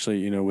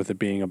 especially, with it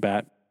being a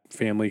Bat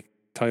family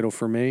title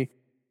for me,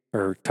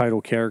 or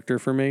title character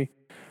for me.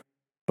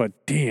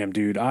 But damn,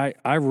 dude, I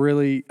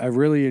really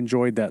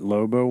enjoyed that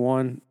Lobo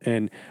one.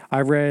 And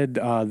I read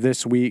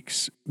this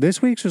week's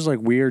was like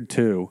weird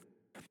too.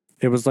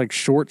 It was like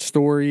short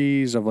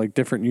stories of like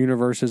different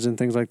universes and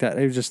things like that.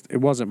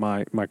 It wasn't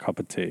my cup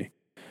of tea.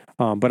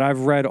 But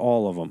I've read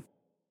all of them.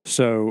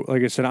 So,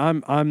 like I said,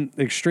 I'm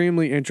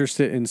extremely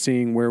interested in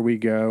seeing where we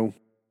go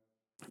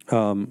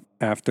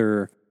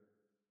after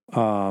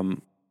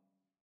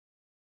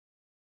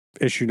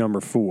issue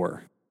number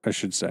 4, I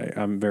should say.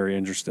 I'm very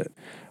interested.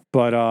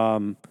 But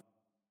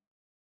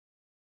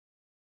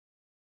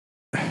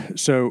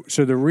so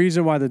the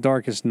reason why the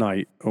Darkest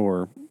Knight,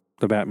 or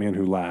the Batman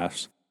Who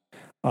Laughs,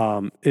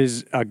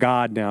 is a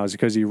god now is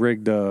because he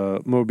rigged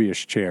the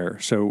Mobius chair.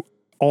 So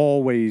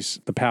always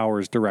the power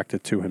is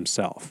directed to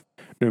himself,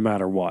 no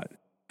matter what.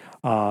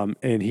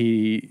 And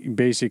he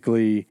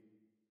basically,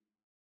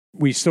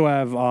 we still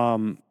have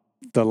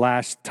the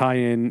last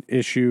tie-in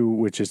issue,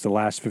 which is the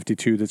last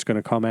 52 that's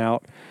going to come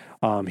out.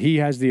 He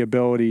has the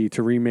ability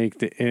to remake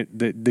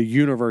the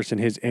universe in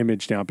his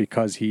image now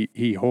because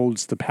he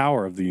holds the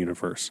power of the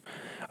universe,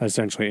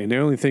 essentially. And the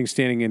only thing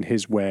standing in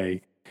his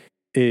way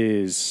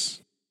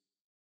is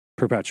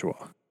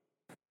Perpetua.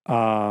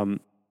 But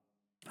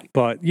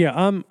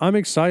yeah, I'm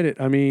excited.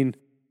 I mean,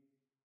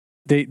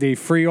 they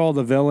free all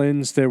the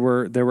villains that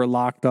were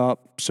locked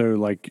up. So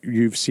like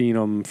you've seen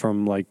them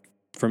from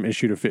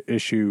issue to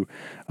issue,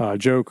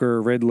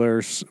 Joker,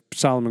 Riddler,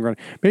 Solomon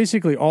Grundy,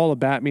 basically all of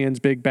Batman's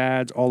big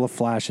bads, all of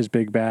Flash's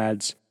big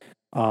bads,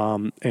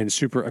 and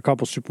a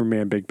couple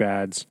Superman big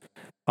bads.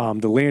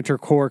 The Lantern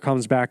Corps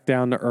comes back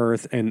down to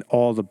Earth, and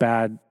all the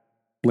bad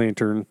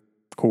Lantern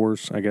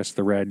Corps, I guess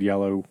the red,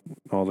 yellow,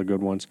 all the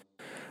good ones,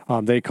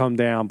 they come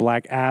down.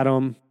 Black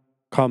Adam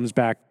comes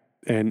back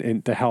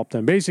and to help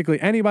them. Basically,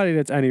 anybody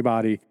that's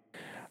anybody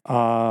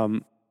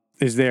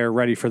is there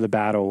ready for the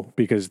battle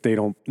because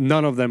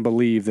none of them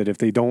believe that if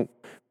they don't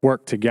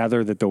work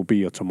together that there'll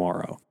be a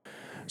tomorrow.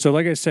 So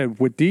like I said,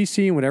 with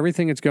DC and with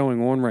everything that's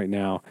going on right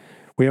now,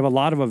 we have a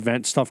lot of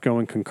event stuff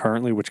going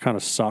concurrently, which kind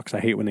of sucks. I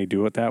hate when they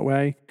do it that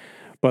way.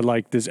 But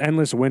like this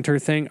Endless Winter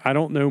thing, I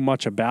don't know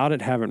much about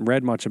it, haven't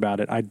read much about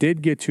it. I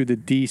did get to the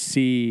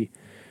DC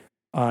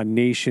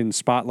Nation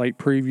Spotlight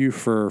preview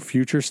for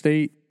Future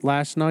State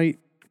last night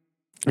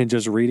and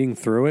just reading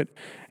through it.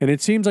 And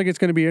it seems like it's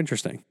going to be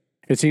interesting.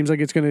 It seems like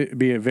it's going to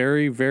be a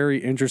very,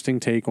 very interesting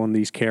take on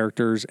these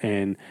characters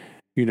and,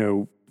 you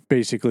know,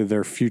 basically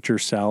their future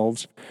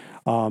selves.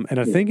 And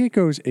I think it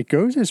goes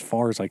as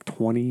far as like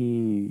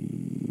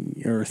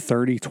 20 or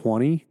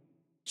 30-20.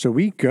 So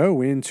we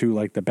go into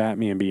like the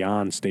Batman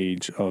Beyond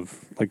stage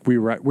of like we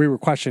were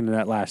questioning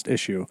that last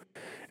issue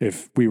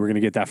if we were going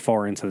to get that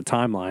far into the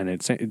timeline.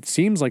 It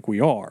seems like we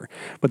are,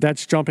 but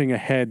that's jumping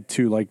ahead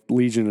to like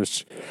Legion of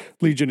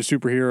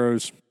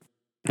Superheroes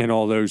and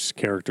all those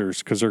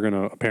characters because they're going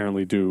to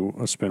apparently do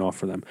a spinoff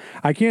for them.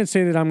 I can't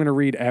say that I'm going to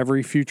read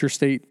every Future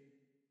State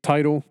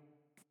title,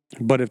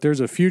 but if there's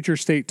a Future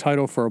State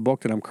title for a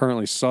book that I'm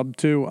currently subbed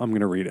to, I'm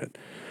going to read it.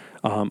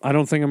 I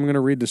don't think I'm going to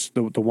read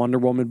the Wonder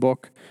Woman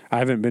book. I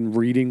haven't been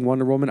reading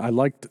Wonder Woman. I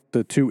liked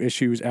the 2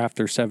 issues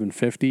after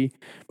 750,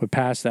 but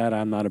past that,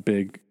 I'm not a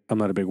big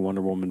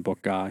Wonder Woman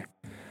book guy.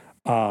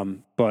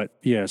 But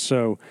yeah,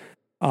 so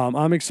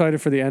I'm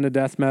excited for the end of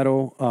Death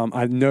Metal.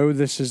 I know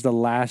this is the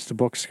last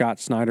book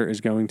Scott Snyder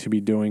is going to be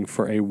doing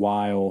for a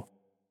while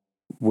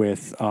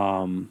with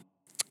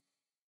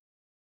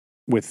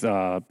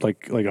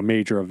like a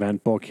major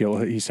event book.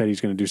 He said he's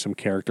going to do some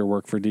character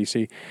work for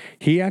DC.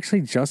 He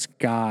actually just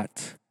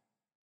got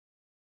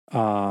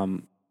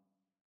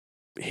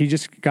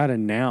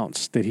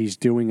announced that he's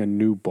doing a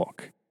new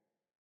book.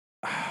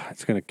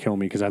 It's going to kill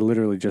me because I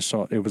literally just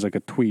saw it. It was like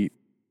a tweet.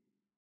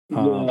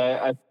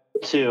 I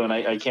too, and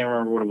I can't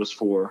remember what it was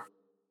for.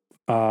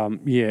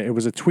 Yeah, it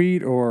was a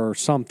tweet or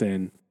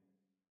something.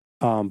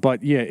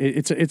 But yeah,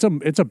 it's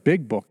a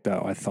big book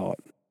though, I thought.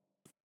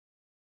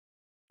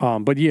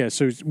 But yeah,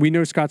 so we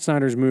know Scott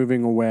Snyder's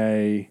moving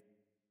away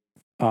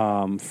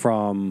from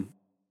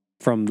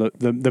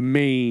the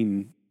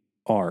main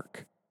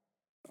arc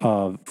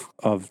of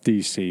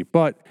DC.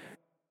 But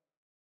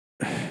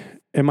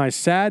am I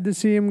sad to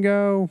see him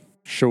go?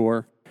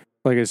 Sure.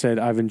 Like I said,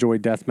 I've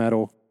enjoyed Death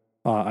Metal.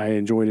 I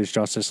enjoyed his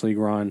Justice League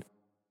run.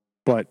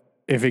 But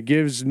if it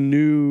gives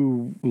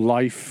new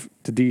life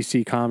to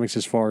DC Comics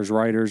as far as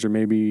writers, or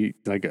maybe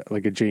like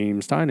a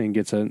James Tynion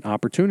gets an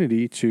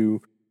opportunity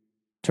to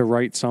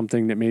write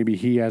something that maybe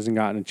he hasn't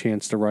gotten a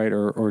chance to write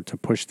or to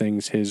push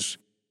things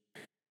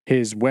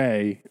his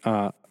way,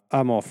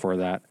 I'm all for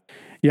that.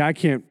 Yeah, I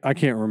can't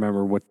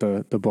remember what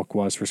the book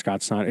was for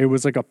Scott Snyder. It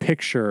was like a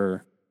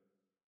picture.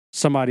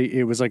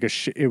 It was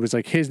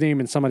like his name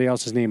and somebody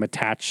else's name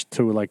attached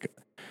to like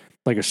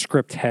a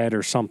script head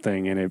or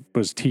something, and it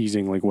was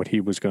teasing like what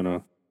he was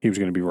gonna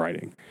be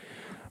writing.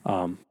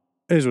 It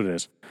is what it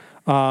is.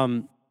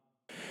 But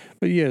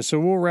yeah, so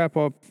we'll wrap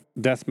up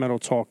Death Metal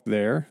talk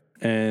there.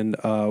 And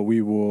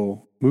we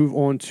will move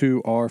on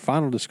to our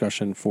final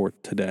discussion for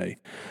today.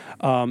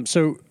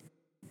 So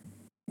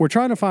we're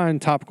trying to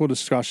find topical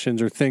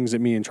discussions or things that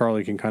me and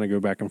Charlie can kind of go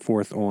back and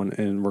forth on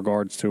in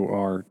regards to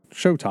our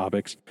show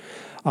topics.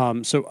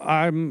 So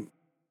I've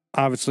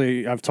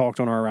talked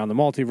on our Around the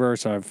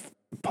Multiverse. I've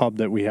pubbed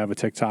that we have a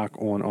TikTok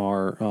on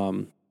our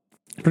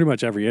pretty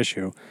much every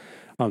issue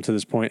to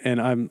this point.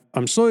 And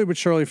I'm slowly but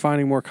surely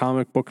finding more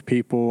comic book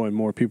people and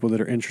more people that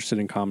are interested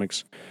in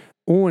comics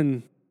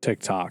on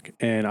TikTok,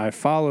 and I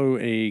follow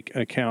an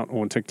account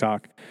on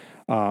TikTok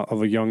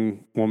of a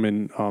young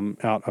woman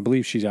out. I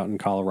believe she's out in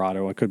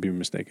Colorado. I could be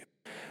mistaken,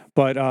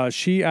 but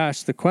she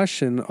asked the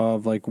question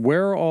of like,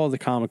 where are all the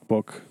comic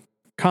book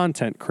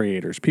content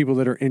creators, people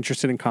that are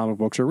interested in comic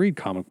books or read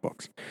comic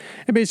books?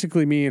 And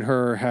basically, me and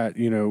her had,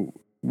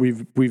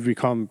 we've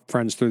become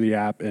friends through the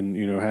app, and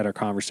had our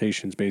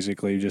conversations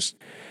basically just.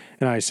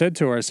 And I said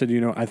to her, I said,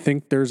 I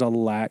think there's a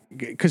lack,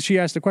 because she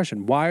asked the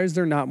question, why is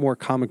there not more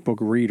comic book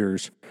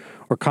readers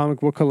or comic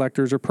book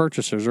collectors or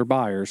purchasers or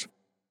buyers,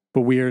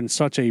 but we are in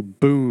such a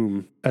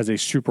boom as a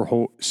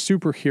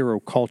superhero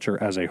culture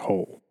as a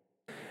whole?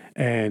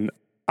 And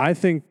I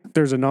think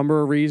there's a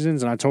number of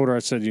reasons. And I told her, I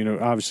said,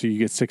 obviously you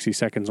get 60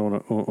 seconds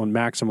on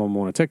maximum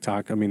on a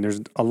TikTok. I mean,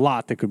 there's a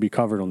lot that could be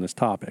covered on this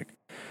topic.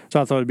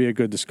 So I thought it'd be a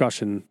good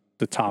discussion,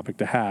 the topic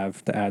to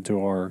have to add to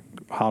our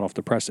hot off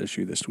the press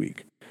issue this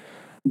week.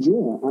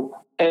 Yeah,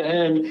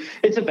 and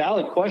it's a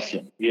valid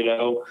question,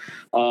 because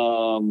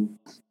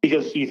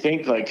you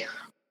think like,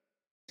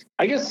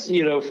 I guess,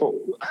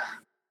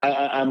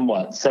 I'm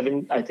what,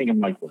 7? I think I'm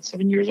like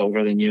 7 years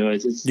older than you.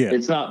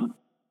 It's not,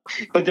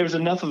 but there's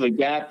enough of a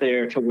gap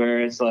there to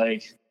where it's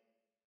like,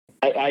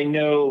 I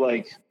know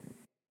like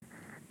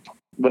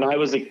when I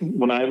was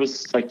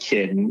a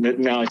kid, and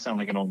now I sound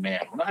like an old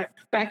man.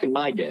 Back in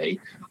my day,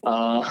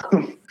 well,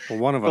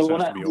 one of us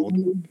has to be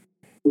old.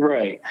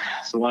 Right.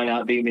 So why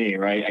not be me,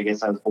 right? I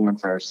guess I was born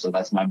first, so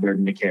that's my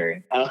burden to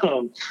carry.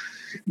 No,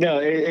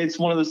 it's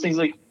one of those things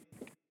like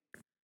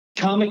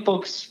comic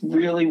books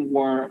really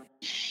weren't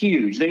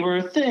huge. They were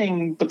a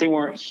thing, but they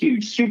weren't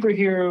huge.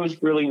 Superheroes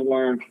really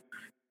weren't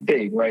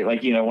big, right?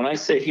 Like, when I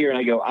sit here and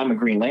I go, I'm a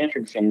Green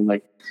Lantern fan,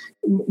 like,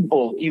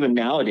 well, even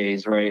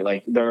nowadays, right?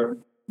 Like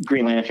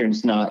Green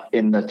Lantern's not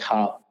in the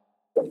top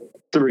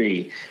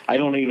 3. I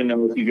don't even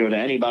know if you go to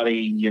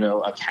anybody,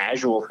 a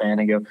casual fan,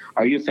 and go,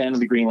 "Are you a fan of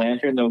the Green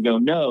Lantern?" They'll go,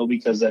 "No,"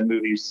 because that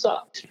movie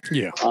sucked.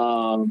 Yeah.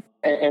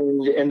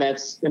 And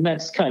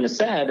that's kind of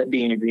sad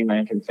being a Green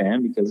Lantern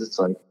fan, because it's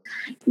like,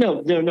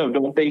 no,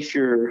 don't base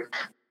your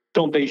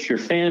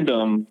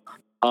fandom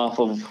off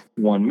of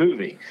one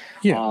movie.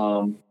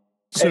 Yeah.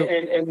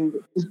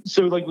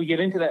 So like we get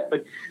into that,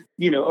 but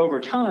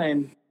over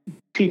time,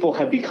 people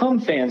have become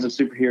fans of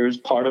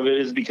superheroes. Part of it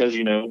is because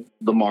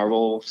the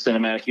Marvel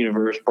Cinematic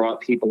Universe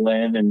brought people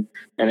in and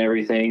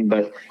everything,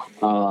 but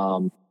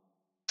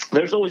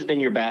there's always been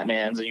your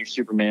Batmans and your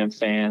Superman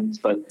fans,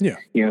 but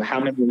how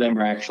many of them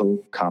are actual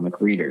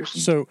comic readers?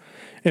 So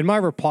in my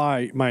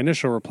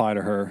initial reply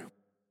to her,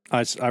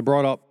 I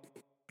brought up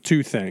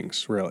 2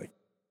 things, really.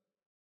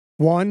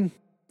 One,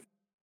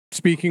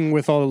 speaking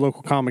with all the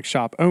local comic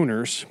shop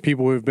owners,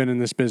 people who have been in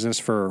this business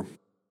for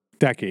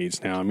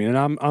decades now. I mean,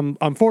 and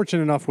I'm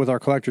fortunate enough with our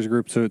collectors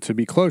group to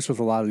be close with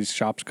a lot of these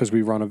shops because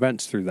we run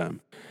events through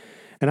them.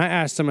 And I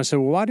asked them, I said,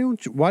 well,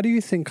 why do you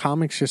think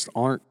comics just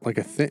aren't like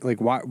a thing? Like,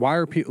 why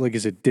are people, like,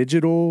 is it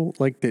digital?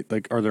 Like,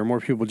 are there more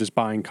people just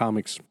buying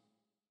comics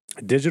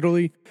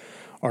digitally?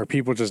 Are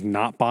people just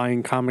not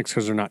buying comics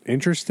because they're not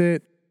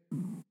interested?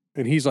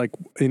 And he's like,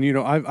 and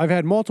I've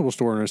had multiple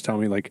store owners tell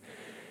me, like,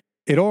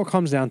 it all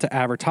comes down to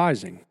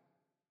advertising.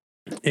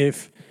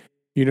 If,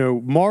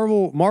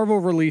 Marvel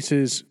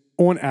releases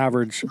on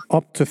average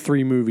up to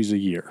 3 movies a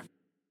year.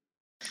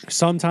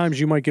 Sometimes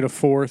you might get a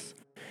 4th.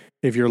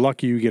 If you're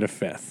lucky, you get a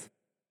 5th.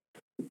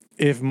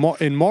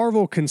 And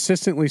Marvel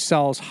consistently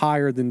sells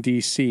higher than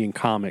DC in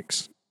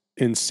comics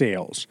in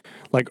sales,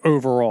 like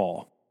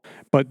overall.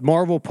 But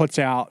Marvel puts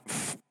out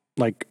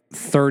like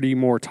 30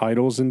 more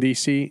titles than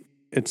DC.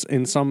 It's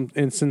in some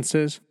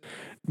instances.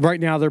 Right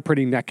now, they're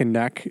pretty neck and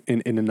neck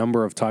in a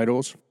number of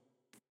titles.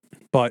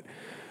 But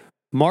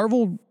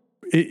Marvel,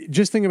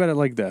 just think about it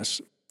like this.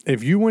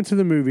 If you went to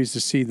the movies to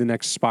see the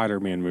next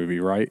Spider-Man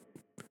movie, right?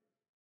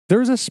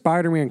 There's a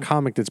Spider-Man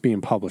comic that's being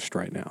published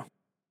right now.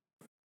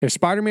 If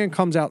Spider-Man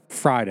comes out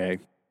Friday,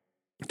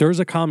 there's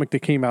a comic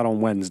that came out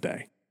on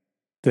Wednesday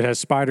that has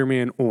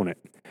Spider-Man on it.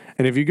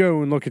 And if you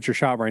go and look at your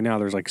shop right now,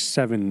 there's like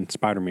 7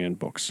 Spider-Man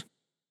books.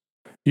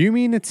 You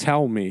mean to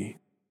tell me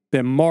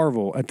that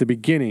Marvel, at the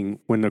beginning,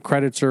 when the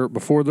credits are,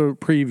 before the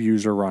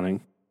previews are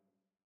running,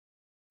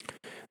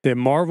 that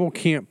Marvel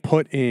can't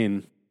put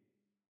in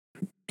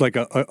like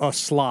a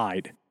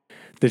slide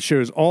that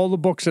shows all the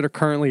books that are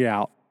currently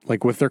out,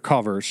 like with their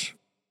covers,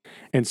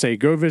 and say,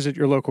 go visit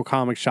your local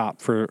comic shop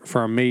for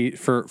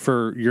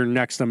your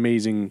next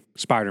amazing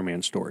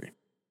Spider-Man story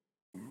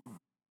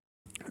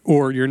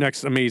or your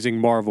next amazing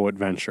Marvel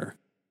adventure.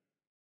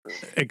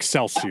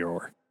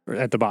 Excelsior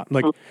at the bottom.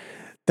 Like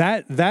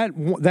that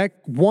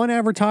one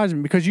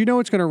advertisement, because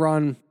it's going to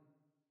run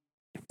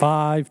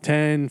 5,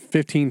 10,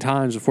 15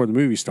 times before the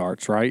movie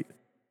starts, right?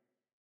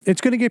 It's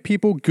going to get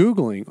people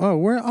Googling,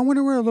 I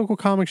wonder where a local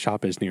comic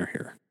shop is near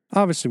here.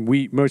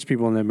 Obviously, most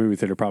people in that movie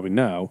theater probably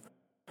know,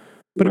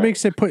 but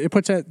right. It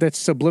puts that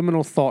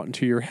subliminal thought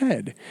into your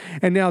head.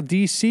 And now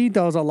DC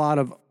does a lot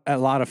of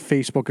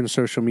Facebook and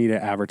social media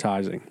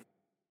advertising.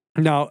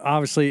 Now,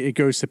 obviously, it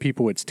goes to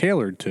people it's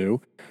tailored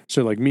to.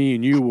 So, like me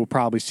and you will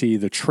probably see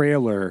the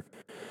trailer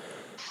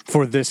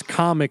for this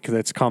comic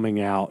that's coming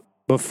out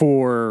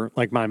before,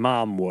 like, my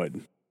mom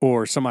would,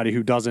 or somebody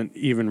who doesn't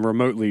even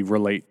remotely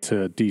relate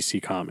to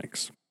DC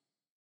Comics.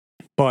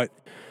 But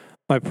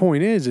my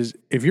point is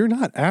if you're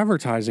not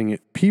advertising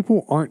it,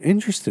 people aren't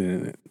interested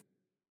in it.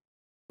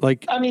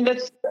 Like, I mean,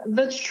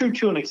 that's true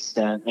to an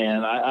extent,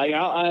 man.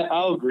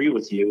 I'll agree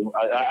with you.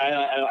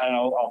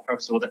 I'll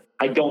preface it with it.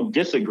 I don't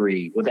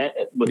disagree with that.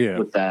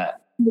 With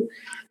that.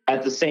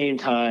 At the same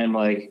time,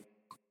 like,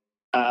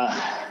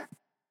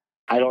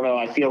 I don't know.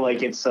 I feel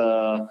like it's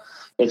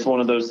one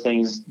of those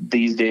things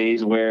these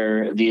days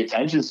where the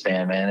attention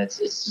span, man, it's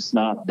just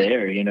not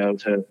there.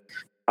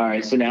 All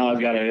right, so now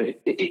I've got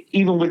to,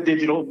 even with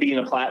digital being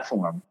a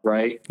platform,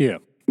 right? Yeah.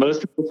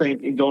 Most people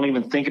don't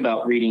even think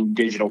about reading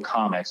digital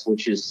comics,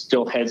 which is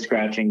still head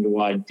scratching to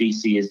why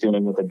DC is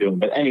doing what they're doing.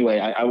 But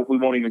anyway, we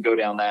won't even go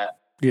down that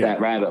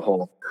rabbit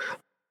hole.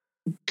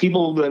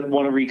 People that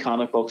want to read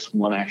comic books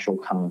want actual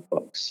comic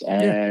books,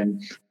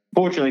 and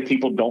fortunately,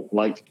 people don't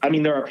like. I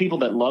mean, there are people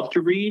that love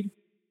to read,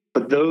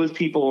 but those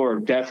people are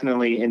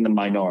definitely in the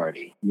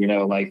minority.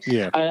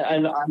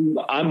 And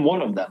I'm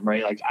one of them,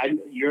 right? Like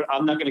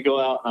I'm not going to go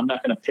out. I'm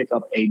not going to pick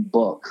up a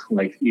book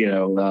like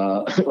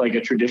like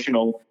a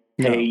traditional.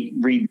 Hey,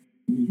 read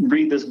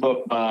this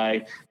book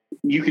by,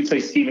 you could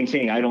say Stephen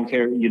King. I don't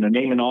care,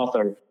 name an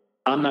author.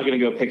 I'm not going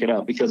to go pick it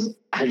up because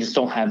I just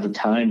don't have the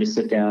time to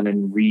sit down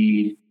and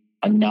read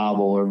a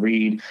novel or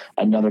read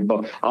another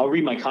book. I'll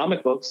read my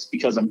comic books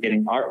because I'm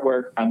getting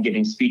artwork, I'm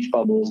getting speech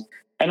bubbles,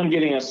 and I'm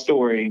getting a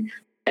story.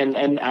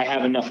 And I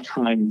have enough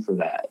time for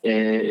that.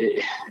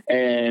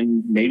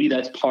 And maybe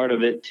that's part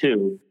of it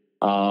too,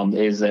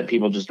 is that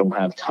people just don't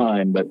have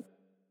time. But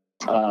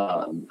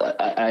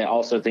I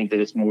also think that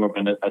it's more of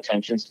an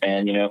attention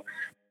span.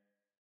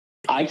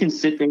 I can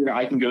sit there,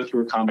 I can go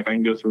through a comic, I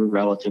can go through it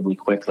relatively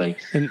quickly.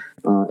 And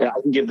I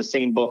can give the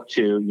same book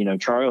to,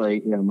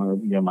 Charlie,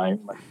 my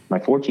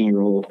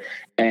 14-year-old,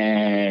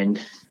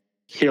 and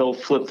he'll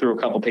flip through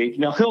a couple pages.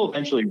 Now he'll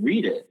eventually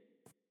read it,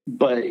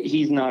 but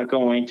he's not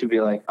going to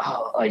be like,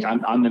 oh, like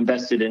I'm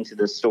invested into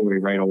this story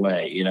right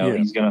away.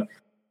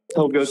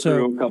 He'll go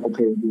through a couple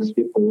pages,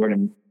 get bored,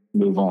 and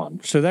move on.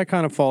 So that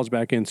kind of falls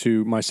back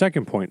into my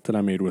second point that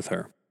I made with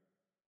her.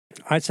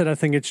 I said I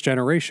think it's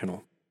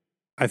generational.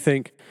 I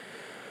think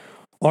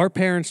our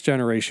parents'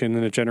 generation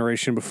and the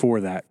generation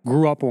before that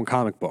grew up on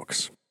comic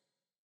books.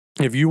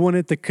 If you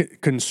wanted to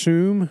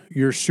consume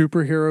your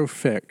superhero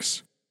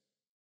fix,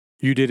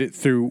 you did it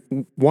through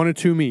one of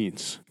two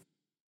means: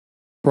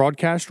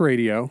 broadcast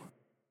radio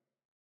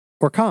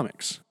or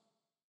comics.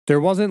 There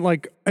wasn't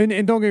like, and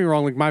don't get me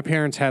wrong, like my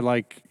parents had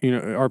like,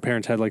 our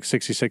parents had like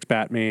 66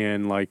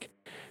 Batman, like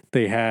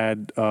they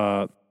had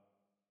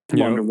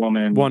Wonder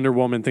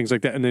Woman, things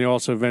like that. And then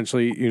also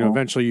eventually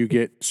you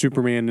get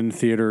Superman in the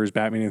theaters,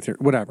 Batman in the theater,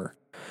 whatever.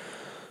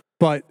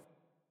 But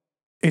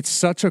it's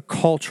such a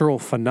cultural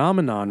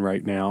phenomenon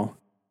right now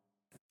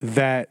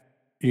that,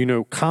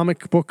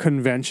 comic book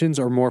conventions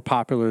are more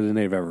popular than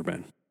they've ever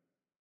been.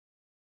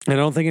 And I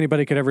don't think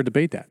anybody could ever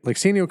debate that. Like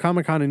San Diego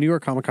Comic-Con and New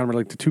York Comic-Con were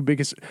like the two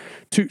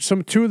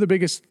of the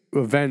biggest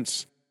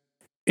events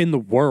in the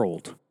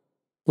world.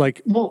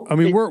 Like,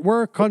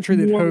 we're a country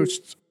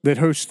that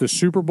hosts the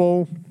Super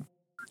Bowl,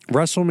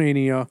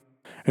 WrestleMania,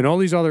 and all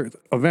these other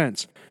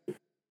events.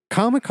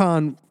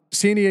 Comic-Con,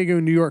 San Diego,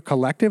 and New York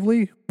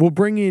collectively will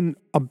bring in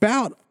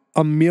about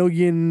 1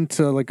 million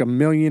to like 1.5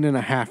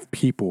 million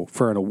people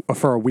for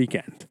a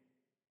weekend.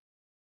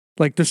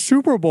 Like the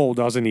Super Bowl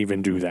doesn't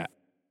even do that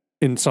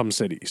in some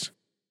cities.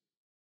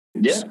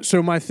 Yeah.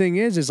 So my thing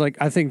is like,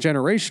 I think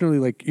generationally,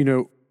 like,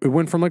 it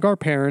went from like our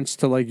parents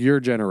to like your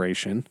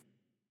generation,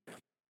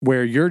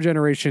 where your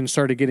generation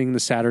started getting the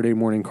Saturday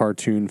morning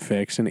cartoon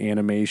fix and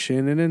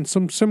animation, and then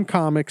some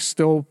comics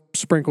still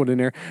sprinkled in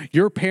there.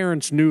 Your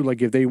parents knew, like,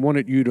 if you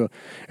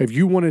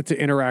wanted to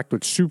interact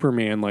with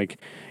Superman, like,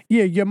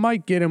 yeah, you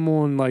might get him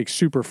on like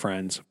Super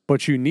Friends,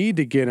 but you need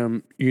to get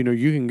him, you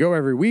can go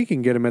every week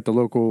and get him at the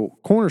local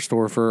corner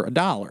store for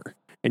 $1,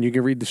 and you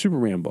can read the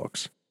Superman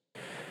books.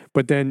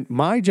 But then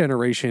my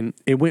generation,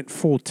 it went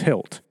full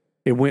tilt.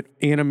 It went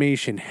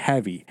animation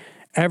heavy.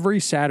 Every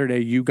Saturday,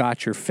 you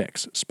got your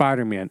fix.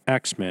 Spider-Man,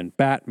 X-Men,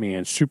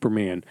 Batman,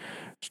 Superman,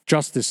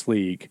 Justice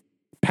League,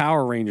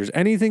 Power Rangers,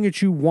 anything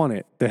that you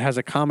wanted that has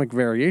a comic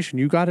variation,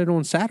 you got it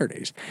on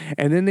Saturdays.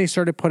 And then they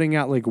started putting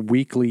out like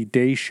weekly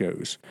day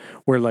shows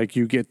where like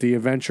you get the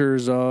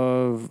adventures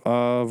of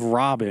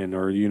Robin,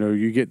 or,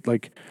 you get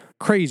like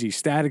Crazy,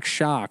 Static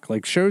Shock,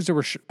 like shows that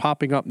were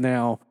popping up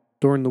now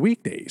during the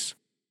weekdays.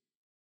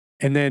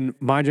 And then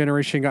my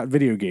generation got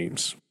video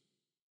games,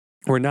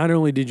 where not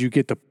only did you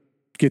get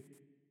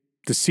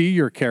to see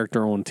your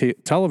character on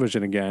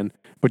television again,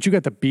 but you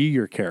got to be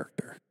your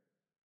character.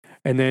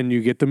 And then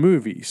you get the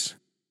movies,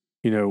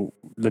 the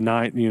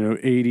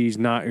 80s,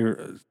 not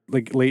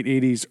like late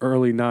 80s,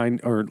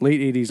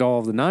 late 80s, all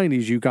of the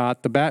 90s. You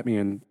got the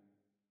Batman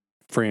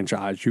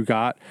franchise. You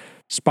got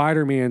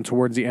Spider-Man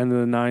towards the end of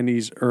the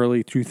 90s,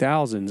 early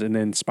 2000s, and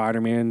then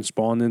Spider-Man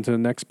spawned into the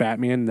next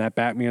Batman, and that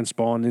Batman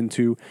spawned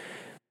into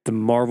the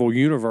Marvel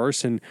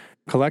universe. And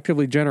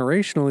collectively,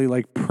 generationally,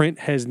 like print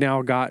has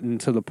now gotten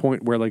to the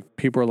point where like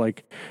people are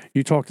like,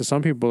 you talk to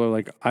some people, are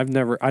like, I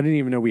didn't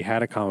even know we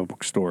had a comic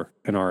book store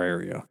in our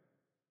area.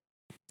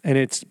 And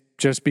it's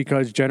just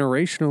because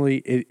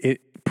generationally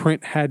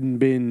print hadn't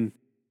been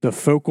the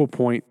focal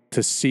point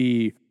to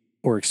see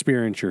or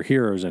experience your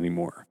heroes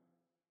anymore,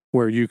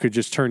 where you could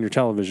just turn your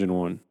television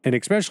on. And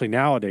especially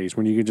nowadays,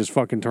 when you can just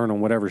fucking turn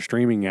on whatever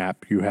streaming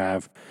app you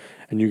have,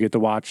 and you get to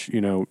watch,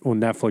 on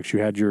Netflix, you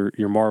had your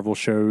Marvel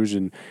shows,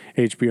 and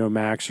HBO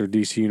Max or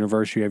DC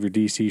Universe, you have your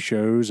DC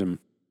shows, and,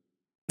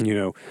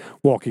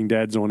 Walking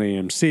Dead's on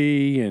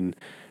AMC, and,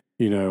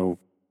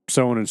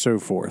 so on and so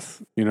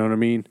forth. You know what I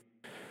mean?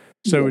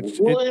 So it's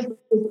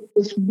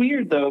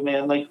weird though,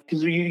 man. Like,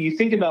 because you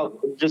think about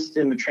just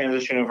in the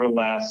transition over the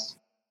last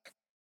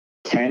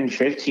 10,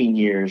 15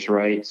 years,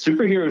 right?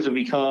 Superheroes have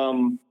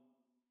become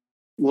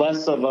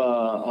less of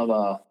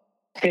a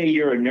hey,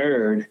 you're a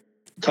nerd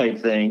type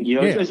thing.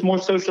 It's more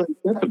socially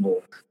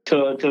acceptable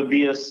to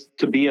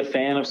be a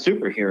fan of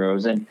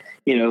superheroes. And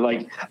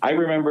like I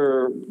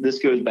remember, this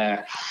goes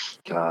back,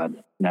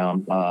 God,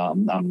 now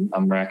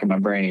I'm racking my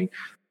brain.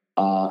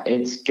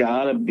 It's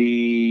gotta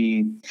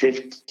be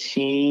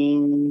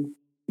 15,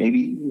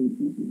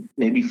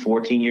 maybe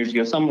 14 years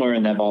ago, somewhere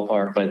in that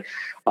ballpark. But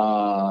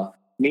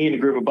me and a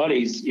group of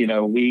buddies,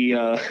 we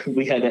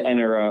had to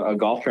enter a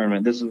golf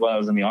tournament. This is when I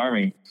was in the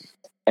Army,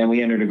 and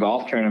we entered a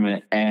golf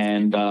tournament,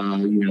 and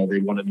they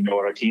wanted to know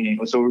what our team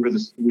was. So we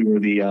were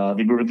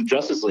the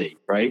Justice League,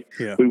 right?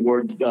 Yeah. We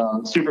wore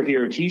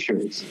superhero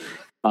T-shirts,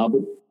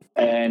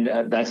 and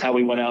that's how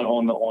we went out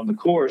on the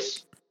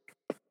course.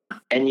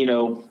 And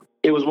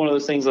it was one of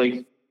those things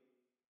like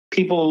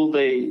people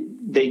they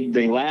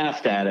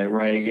laughed at it,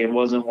 right? It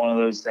wasn't one of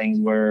those things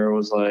where it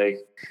was like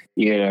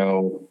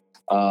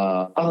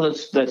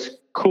that's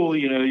cool.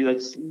 You know,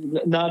 that's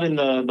not in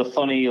the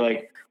funny,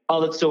 like, oh,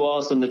 that's so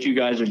awesome that you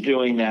guys are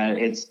doing that.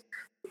 It's,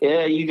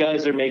 yeah, you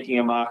guys are making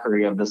a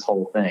mockery of this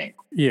whole thing.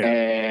 Yeah.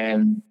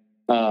 And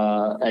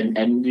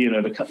you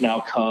know, to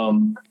now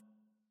come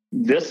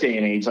this day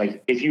and age,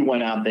 like, if you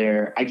went out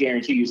there, I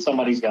guarantee you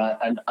somebody's got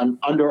an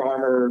Under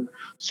Armour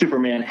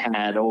Superman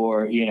hat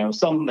or, you know,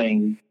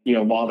 something, you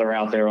know, while they're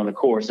out there on the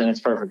course, and it's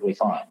perfectly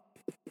fine.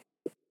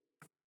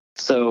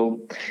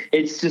 So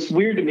it's just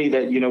weird to me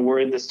that, you know, we're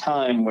in this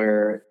time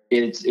where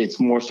it's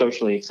more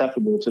socially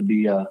acceptable to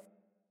be a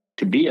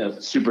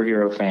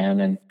superhero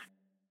fan, and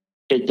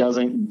it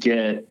doesn't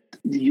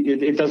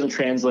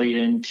translate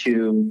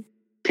into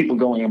people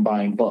going and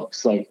buying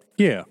books. Like,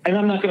 yeah. And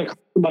I'm not going to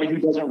call somebody who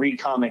doesn't read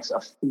comics,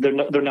 they're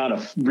not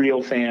a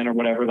real fan or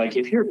whatever. Like,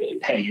 if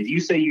you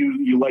say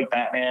you like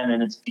Batman,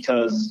 and it's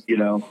because, you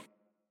know,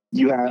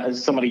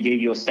 somebody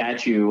gave you a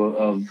statue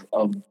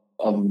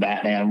of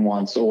Batman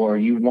once, or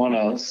you won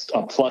a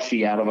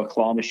plushie out of a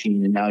claw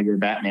machine and now you're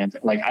Batman.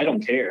 Like, I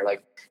don't care.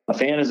 Like, a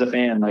fan is a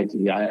fan. Like,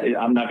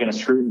 I'm not going to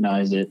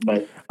scrutinize it,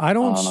 but I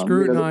don't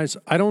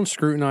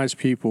scrutinize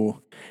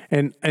people.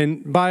 And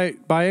by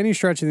any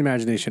stretch of the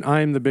imagination,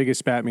 I am the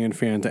biggest Batman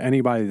fan to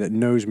anybody that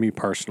knows me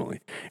personally.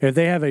 If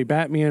they have a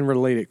Batman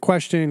related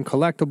question,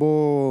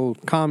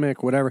 collectible,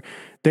 comic, whatever,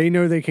 they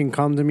know they can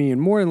come to me, and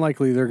more than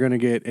likely they're going to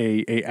get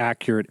a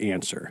accurate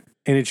answer.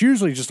 And it's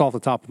usually just off the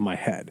top of my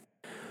head.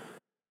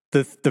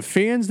 The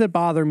fans that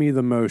bother me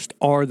the most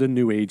are the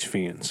new age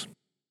fans.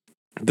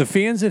 The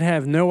fans that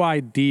have no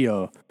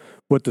idea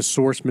what the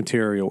source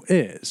material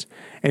is.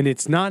 And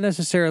it's not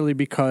necessarily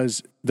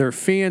because they're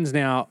fans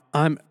now.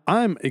 I'm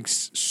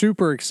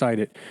super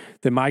excited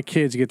that my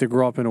kids get to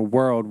grow up in a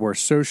world where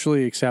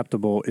socially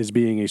acceptable is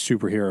being a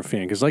superhero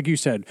fan. Because like you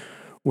said,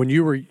 when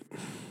you were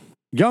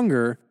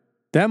younger,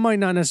 that might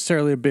not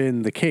necessarily have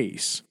been the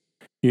case.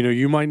 You know,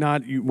 you might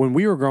not, when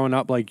we were growing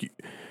up, like,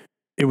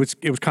 it was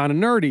kind of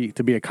nerdy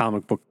to be a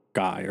comic book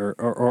guy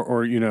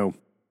or you know,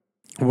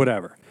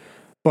 whatever.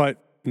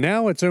 But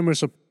now it's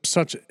almost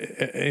such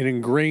an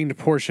ingrained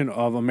portion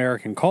of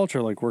American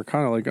culture. Like, we're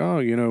kind of like, oh,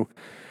 you know,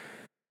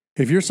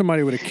 if you're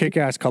somebody with a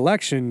kick-ass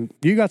collection,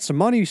 you got some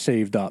money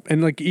saved up.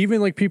 And like,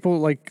 even like people,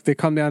 like, they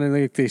come down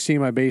and they see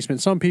my basement.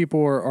 Some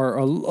people are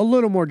a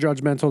little more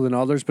judgmental than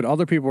others, but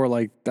other people are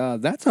like,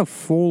 that's a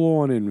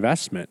full-on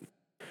investment.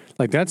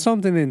 Like, that's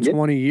something in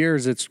 20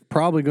 years, it's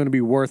probably going to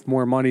be worth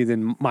more money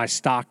than my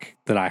stock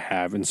that I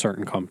have in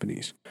certain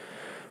companies.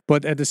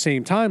 But at the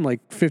same time, like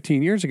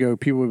 15 years ago,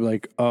 people would be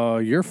like,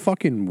 you're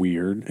fucking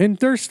weird. And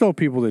there's still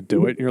people that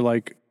do it. And you're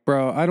like,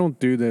 bro, I don't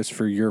do this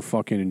for your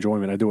fucking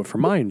enjoyment. I do it for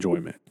my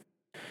enjoyment.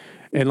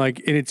 And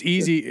like, and it's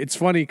easy. It's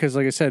funny because,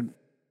 like I said,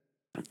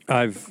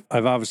 I've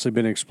obviously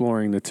been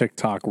exploring the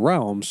TikTok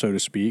realm, so to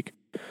speak.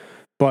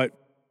 But,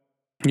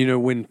 you know,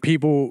 when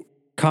people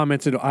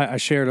commented, I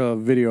shared a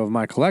video of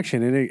my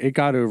collection, and it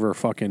got over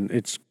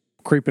it's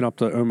creeping up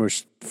to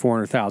almost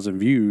 400,000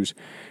 views.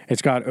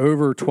 It's got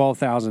over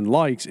 12,000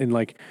 likes, and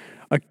like,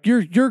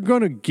 you're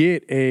gonna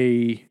get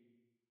a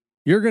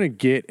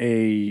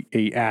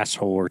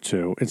asshole or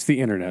two. It's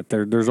the internet.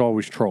 There's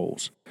always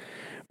trolls.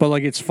 But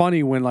like, it's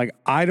funny when, like,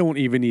 I don't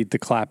even need to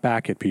clap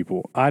back at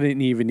people. I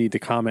didn't even need to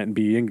comment and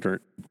be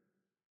ignorant.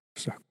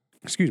 So,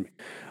 excuse me.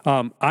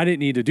 I didn't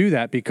need to do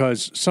that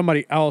because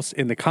somebody else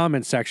in the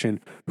comment section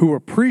who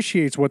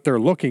appreciates what they're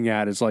looking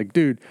at is like,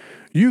 dude,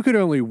 you could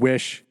only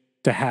wish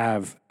to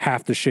have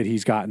half the shit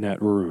he's got in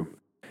that room.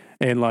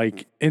 And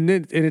like, and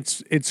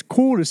it's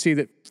cool to see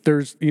that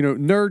there's, you know,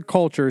 nerd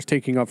culture is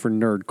taking up for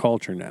nerd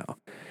culture now.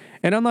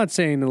 And I'm not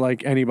saying that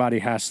like anybody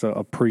has to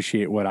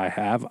appreciate what I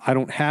have. I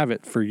don't have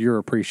it for your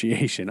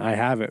appreciation. I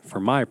have it for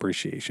my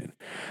appreciation.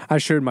 I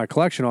showed my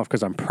collection off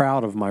because I'm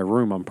proud of my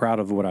room. I'm proud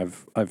of what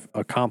I've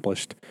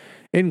accomplished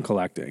in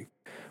collecting.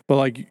 But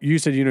like you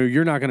said, you know,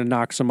 you're not going to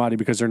knock somebody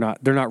because they're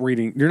not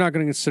reading. You're not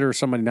going to consider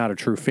somebody not a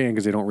true fan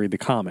because they don't read the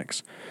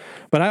comics.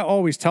 But I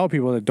always tell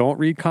people that don't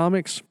read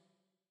comics,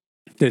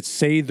 that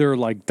say they're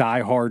like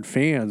diehard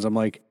fans, I'm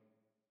like,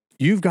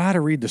 you've got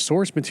to read the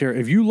source material.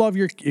 If you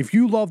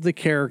love the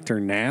character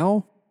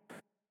now,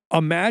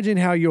 imagine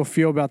how you'll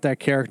feel about that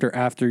character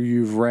after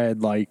you've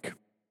read, like,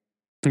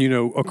 you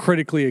know, a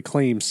critically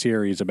acclaimed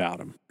series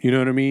about him. You know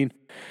what I mean?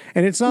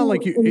 And it's not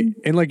like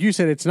and like you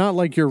said, it's not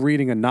like you're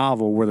reading a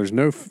novel where there's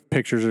no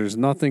pictures, there's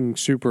nothing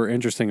super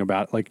interesting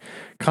about it. Like,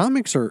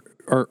 comics are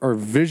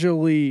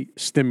visually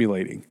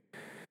stimulating.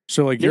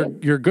 So like,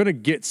 you're going to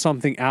get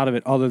something out of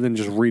it other than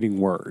just reading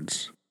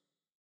words.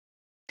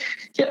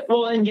 Yeah,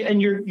 well,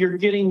 and you're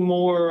getting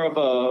more of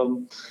a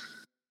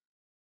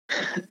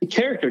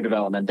character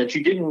development that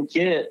you didn't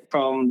get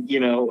from, you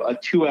know, a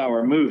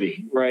 2-hour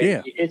movie, right?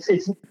 Yeah. It's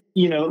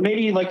you know,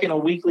 maybe like in a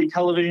weekly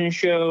television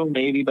show,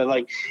 maybe, but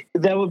like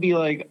that would be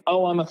like,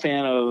 oh, I'm a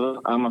fan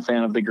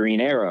of the Green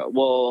Arrow.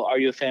 Well, are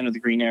you a fan of the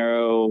Green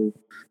Arrow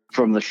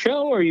from the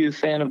show, or are you a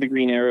fan of the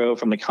Green Arrow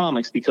from the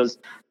comics? Because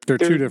they're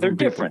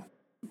different.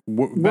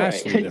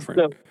 Vastly right.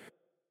 different.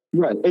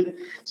 Right.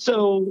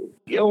 So,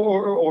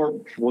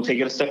 or we'll take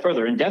it a step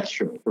further in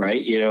Deathstroke,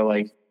 right? You know,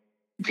 like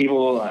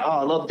people are like, oh,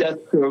 I love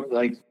Deathstroke.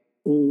 Like,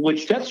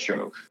 which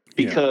Deathstroke?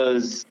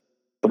 Because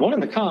the one in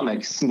the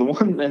comics, the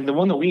one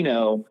that we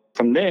know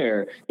from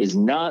there is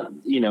not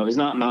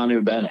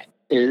Manu Bennett.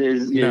 It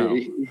is. No.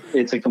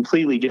 It's a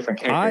completely different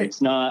character.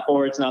 It's not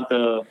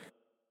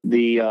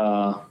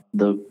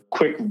the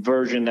quick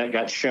version that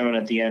got shown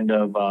at the end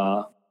of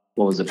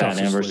what was it,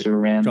 Batman vs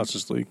Superman,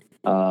 Justice League.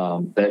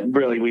 That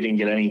really we didn't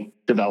get any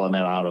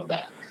development out of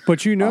that.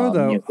 But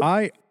though,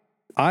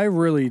 I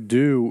really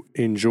do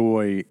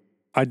enjoy.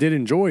 I did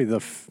enjoy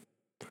the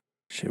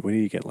shit. When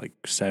did you get like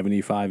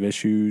 75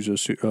 issues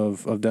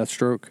of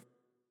Deathstroke?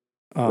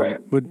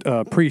 Right. With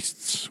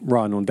Priest's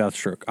run on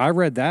Deathstroke, I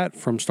read that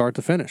from start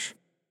to finish.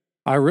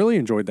 I really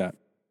enjoyed that.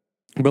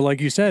 But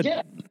like you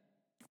said,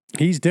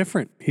 he's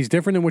different. He's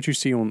different than what you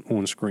see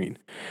on screen.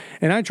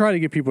 And I try to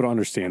get people to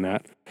understand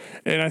that.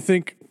 And I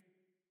think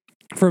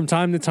from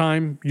time to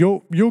time,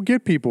 you'll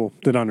get people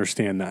that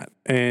understand that.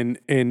 And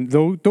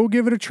they'll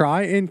give it a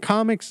try. And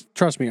comics,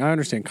 trust me, I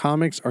understand,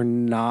 comics are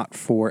not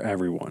for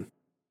everyone.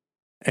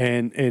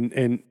 And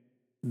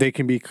they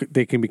can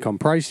become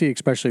pricey,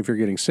 especially if you're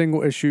getting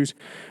single issues.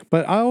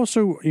 But I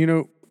also,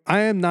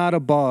 I am not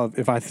above,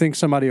 if I think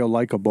somebody will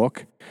like a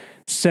book,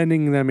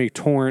 sending them a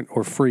torrent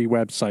or free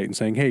website and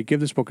saying, hey, give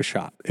this book a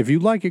shot. If you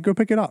like it, go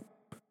pick it up.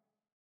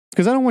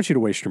 Because I don't want you to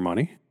waste your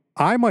money.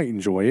 I might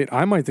enjoy it.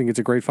 I might think it's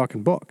a great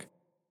fucking book.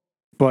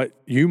 But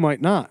you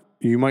might not.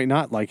 You might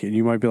not like it.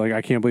 You might be like,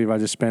 I can't believe I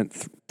just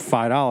spent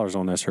 $5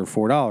 on this or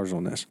 $4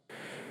 on this.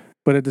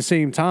 But at the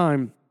same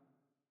time,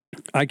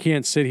 I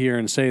can't sit here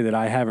and say that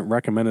I haven't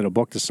recommended a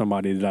book to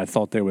somebody that I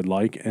thought they would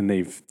like, and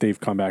they've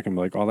come back and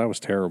be like, oh, that was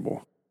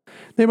terrible.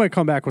 They might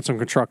come back with some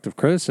constructive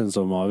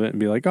criticism of it and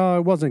be like, oh,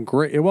 it wasn't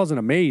great. It wasn't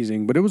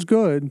amazing, but it was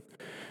good.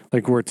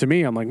 Like, where to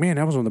me, I'm like, man,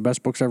 that was one of the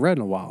best books I've read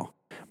in a while.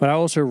 But I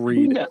also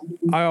read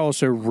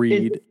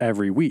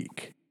every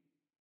week.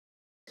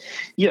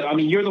 Yeah, I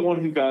mean, you're the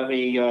one who got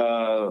me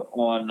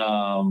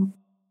on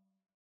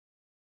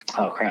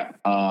oh crap.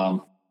 I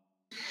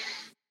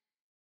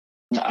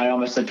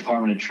almost said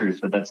Department of Truth,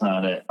 but that's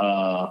not it.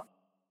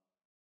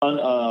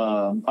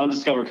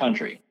 Undiscovered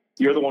Country.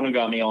 You're the one who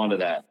got me onto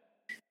that.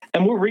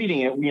 And we're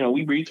reading it,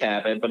 we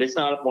recap it, but it's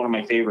not one of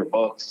my favorite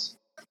books.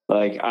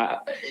 Like,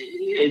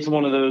 it's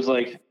one of those,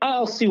 like,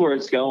 I'll see where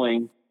it's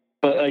going,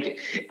 but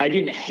like, I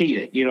didn't hate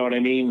it. You know what I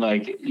mean?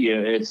 Like,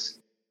 it's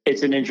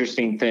an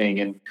interesting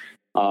thing and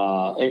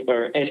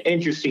or an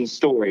interesting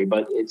story,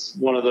 but it's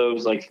one of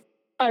those, like,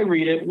 I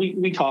read it,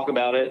 we talk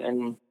about it,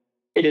 and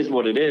it is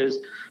what it is,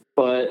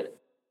 but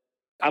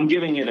I'm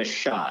giving it a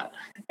shot.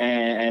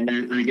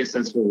 And I guess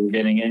that's what we're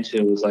getting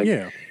into is like,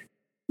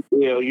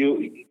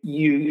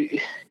 you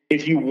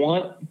if you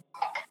want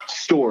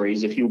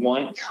stories, if you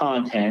want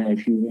content,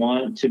 if you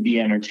want to be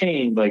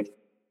entertained, like,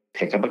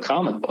 pick up a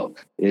comic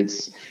book.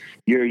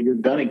 You're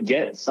gonna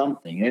get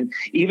something, and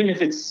even if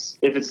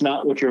it's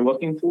not what you're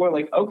looking for,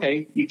 like,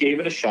 okay, you gave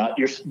it a shot.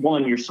 We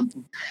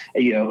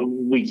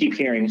keep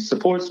hearing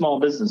support small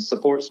business.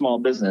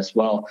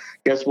 Well,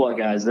 guess what,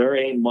 guys? There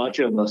ain't much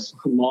of a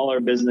smaller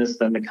business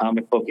than the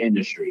comic book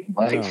industry.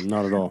 Like, no,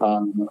 not at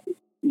all.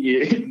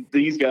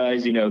 These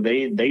guys,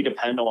 they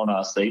depend on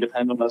us. They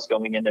depend on us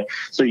going in there.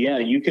 So yeah,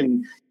 you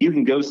can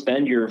go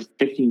spend your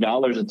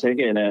 $15 a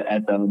ticket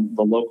at the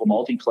local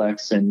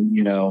multiplex, and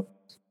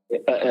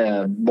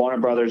Warner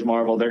Brothers,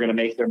 Marvel, they're going to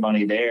make their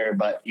money there.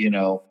 But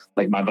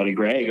like my buddy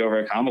Greg over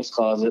at Comics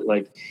Closet,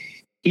 like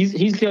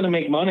he's going to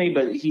make money,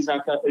 but he's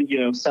not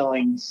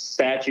selling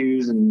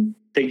statues and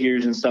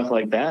figures and stuff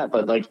like that.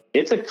 But like,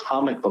 it's a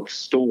comic book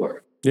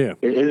store. Yeah.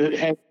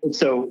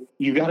 So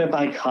you got to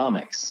buy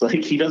comics.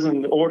 Like, he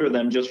doesn't order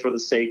them just for the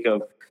sake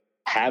of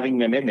having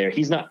them in there.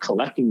 He's not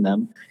collecting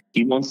them.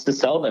 He wants to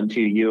sell them to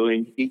you,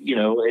 and they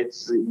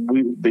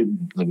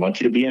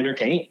want you to be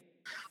entertained.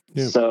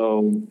 Yeah.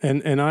 So,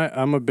 and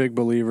I'm a big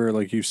believer,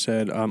 like you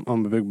said, I'm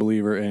a big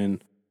believer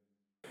in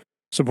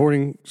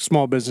supporting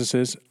small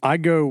businesses. When I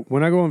go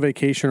on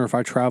vacation or if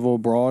I travel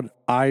abroad,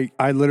 I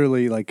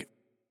literally, like,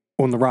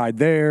 on the ride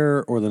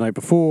there or the night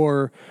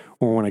before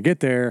or when I get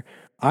there,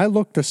 I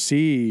look to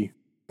see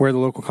where the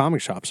local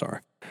comic shops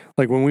are.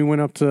 Like, when we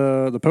went up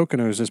to the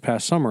Poconos this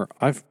past summer,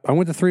 I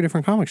went to 3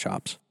 different comic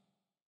shops.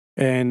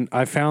 And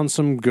I found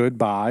some good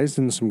buys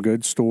and some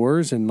good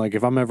stores. And like,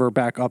 if I'm ever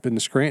back up in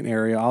the Scranton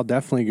area, I'll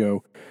definitely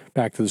go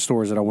back to the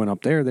stores that I went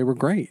up there. They were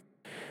great.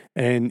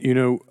 And,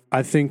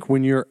 I think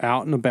when you're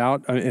out and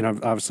about, and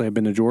I've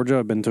been to Georgia,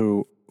 I've been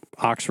to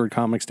Oxford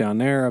Comics down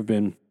there. I've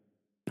been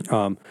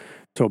to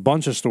a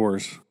bunch of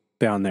stores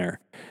down there.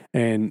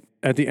 And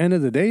at the end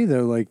of the day,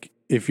 though, like,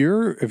 if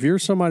you're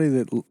somebody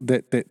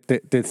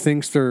that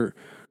thinks they're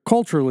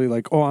culturally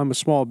like, oh, I'm a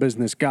small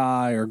business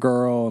guy or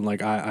girl, and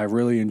like I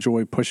really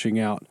enjoy pushing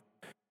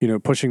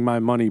my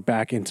money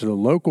back into the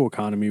local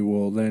economy,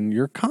 well, then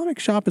your comic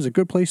shop is a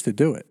good place to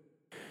do it,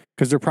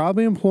 because they're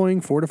probably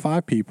employing 4 to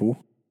 5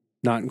 people,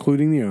 not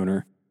including the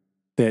owner,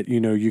 that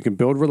you can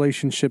build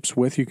relationships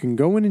with. You can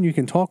go in and you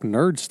can talk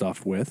nerd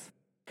stuff with.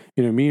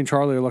 me and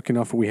Charlie are lucky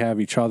enough that we have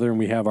each other and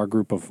we have our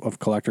group of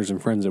collectors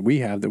and friends that we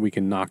have that we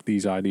can knock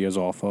these ideas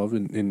off of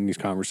and these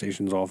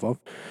conversations off of.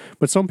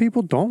 But some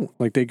people don't.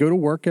 Like, they go to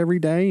work every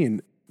day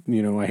and,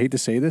 I hate to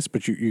say this,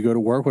 but you go to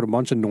work with a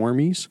bunch of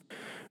normies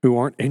who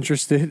aren't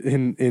interested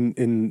in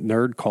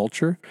nerd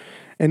culture.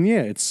 And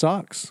yeah, it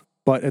sucks.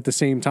 But at the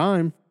same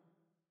time,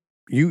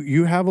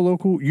 you have a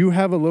local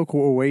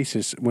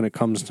oasis when it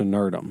comes to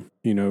nerdom.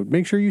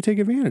 Make sure you take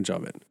advantage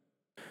of it.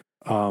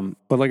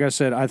 But like I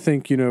said, I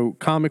think,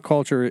 comic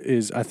culture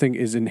is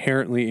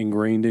inherently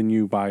ingrained in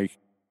you by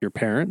your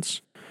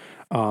parents.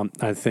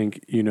 I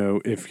think,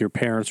 if your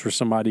parents were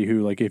somebody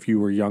who, like, if you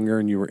were younger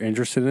and you were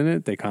interested in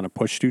it, they kind of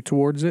pushed you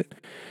towards it.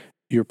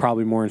 You're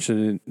probably more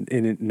interested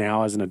in it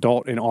now as an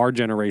adult in our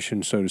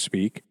generation, so to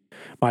speak.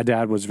 My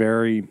dad was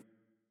very,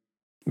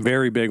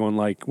 very big on,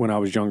 like, when I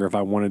was younger, if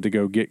I wanted to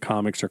go get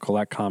comics or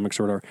collect comics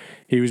or whatever,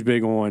 he was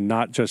big on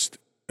not just,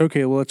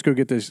 okay, well, let's go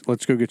get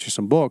you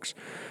some books.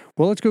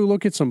 Well, let's go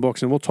look at some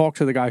books and we'll talk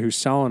to the guy who's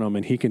selling them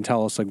and he can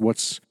tell us, like,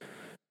 what's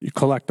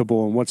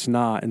collectible and what's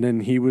not. And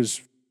then he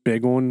was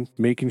big on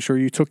making sure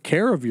you took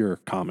care of your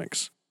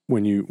comics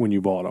when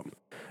you bought them.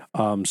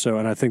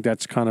 And I think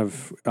that's kind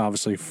of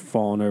obviously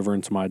fallen over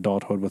into my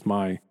adulthood with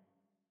my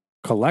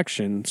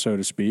collection, so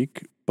to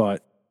speak.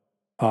 But,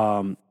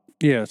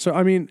 yeah, so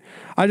I mean,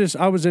 I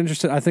was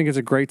interested. I think it's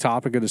a great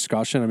topic of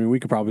discussion. I mean, we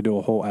could probably do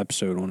a whole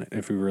episode on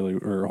it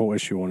or a whole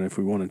issue on it if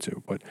we wanted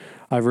to. But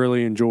I've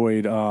really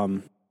enjoyed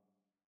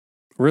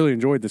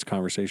this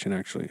conversation,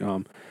 actually.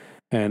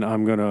 And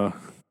I'm gonna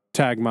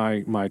tag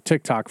my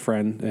TikTok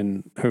friend,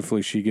 and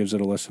hopefully she gives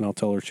it a listen. I'll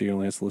tell her she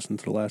only has to listen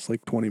to the last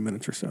 20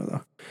 minutes or so,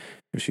 though,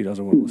 if she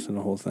doesn't want to listen to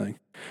the whole thing.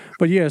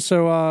 But yeah,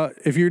 so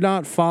if you're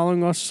not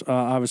following us,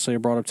 obviously I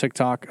brought up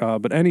TikTok,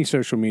 but any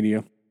social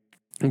media.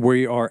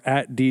 We are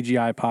at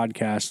DGI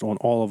Podcast on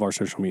all of our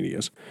social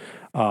medias,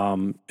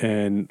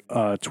 and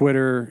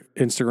Twitter,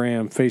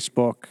 Instagram,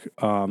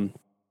 Facebook.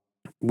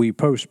 We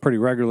post pretty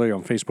regularly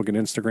on Facebook and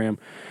Instagram.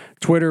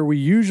 Twitter,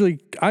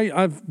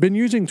 I've been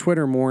using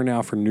Twitter more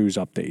now for news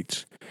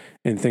updates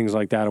and things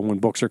like that, and when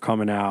books are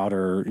coming out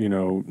or,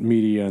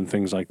 media and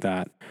things like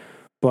that.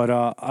 But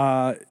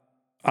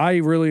I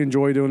really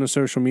enjoy doing the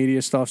social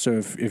media stuff. So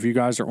if you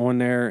guys are on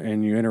there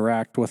and you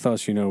interact with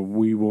us,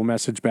 we will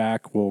message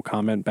back, we'll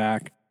comment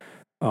back.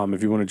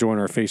 If you want to join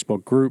our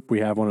Facebook group, we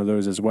have one of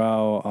those as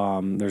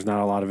well. There's not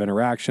a lot of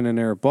interaction in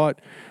there, but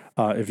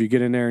if you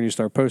get in there and you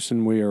start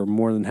posting, we are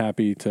more than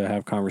happy to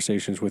have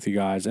conversations with you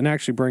guys and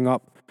actually bring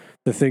up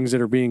the things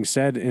that are being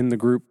said in the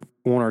group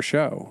on our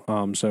show.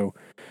 So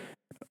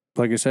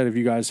like I said, if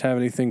you guys have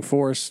anything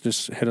for us,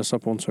 just hit us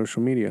up on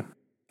social media.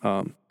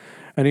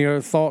 Any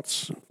other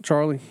thoughts,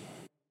 Charlie?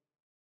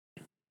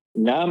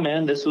 No,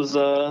 man, this was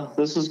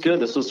good.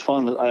 This was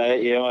fun.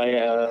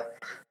 I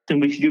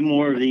think we should do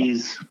more of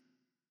these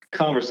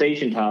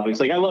conversation topics.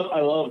 Like, I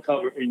love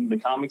covering the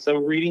comics that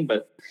we're reading,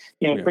 but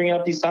bringing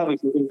up these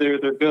topics, they're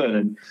good,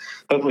 and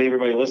hopefully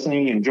everybody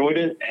listening enjoyed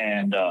it,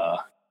 and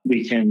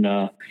we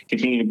can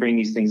continue to bring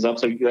these things up.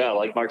 So yeah,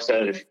 like Mark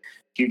said, if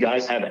you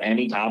guys have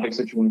any topics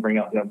that you want to bring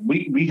up,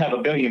 we have a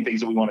billion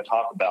things that we want to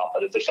talk about,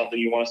 but if there's something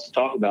you want us to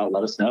talk about,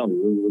 let us know.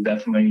 We'll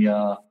definitely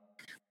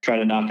try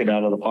to knock it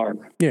out of the park.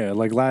 Yeah,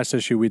 like last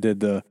issue we had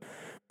the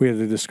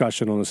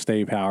discussion on the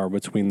stay power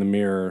between the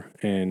Mirror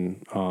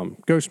and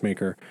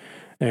Ghostmaker.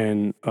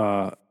 And,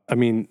 I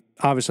mean,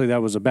 obviously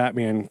that was a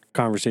Batman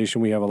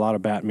conversation. We have a lot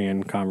of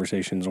Batman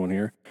conversations on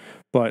here.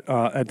 But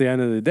at the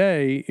end of the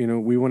day,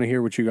 we want to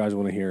hear what you guys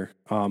want to hear.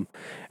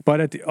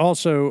 But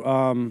also,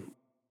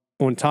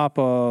 on top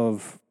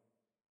of...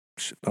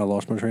 I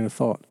lost my train of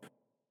thought.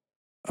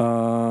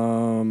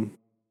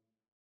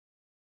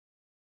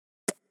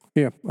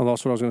 Yeah, I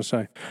lost what I was going to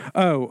say.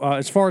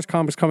 As far as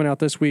comics coming out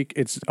this week,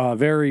 it's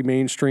very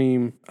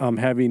mainstream,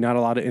 heavy, not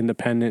a lot of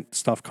independent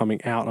stuff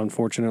coming out,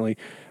 unfortunately.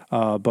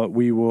 But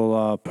we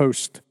will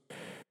post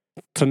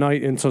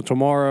tonight until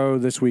tomorrow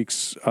this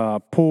week's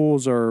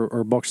pulls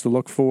or books to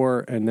look for,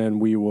 and then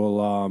we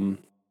will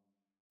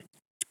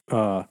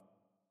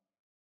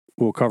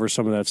we'll cover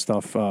some of that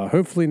stuff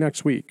hopefully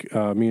next week.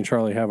 Me and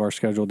Charlie have our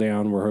schedule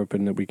down. We're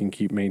hoping that we can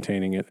keep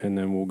maintaining it, and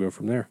then we'll go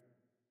from there.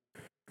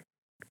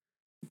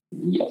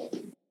 Yep.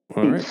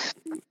 All right.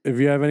 If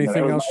you have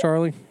anything else,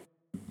 Charlie?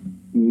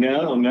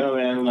 No,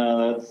 man.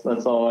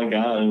 That's all I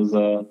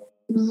got.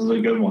 This is a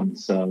good one.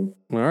 So,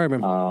 all right,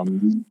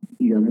 man.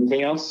 You got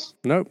anything else?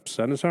 Nope.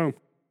 Send us home.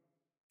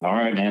 All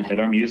right, man. Hit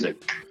our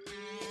music.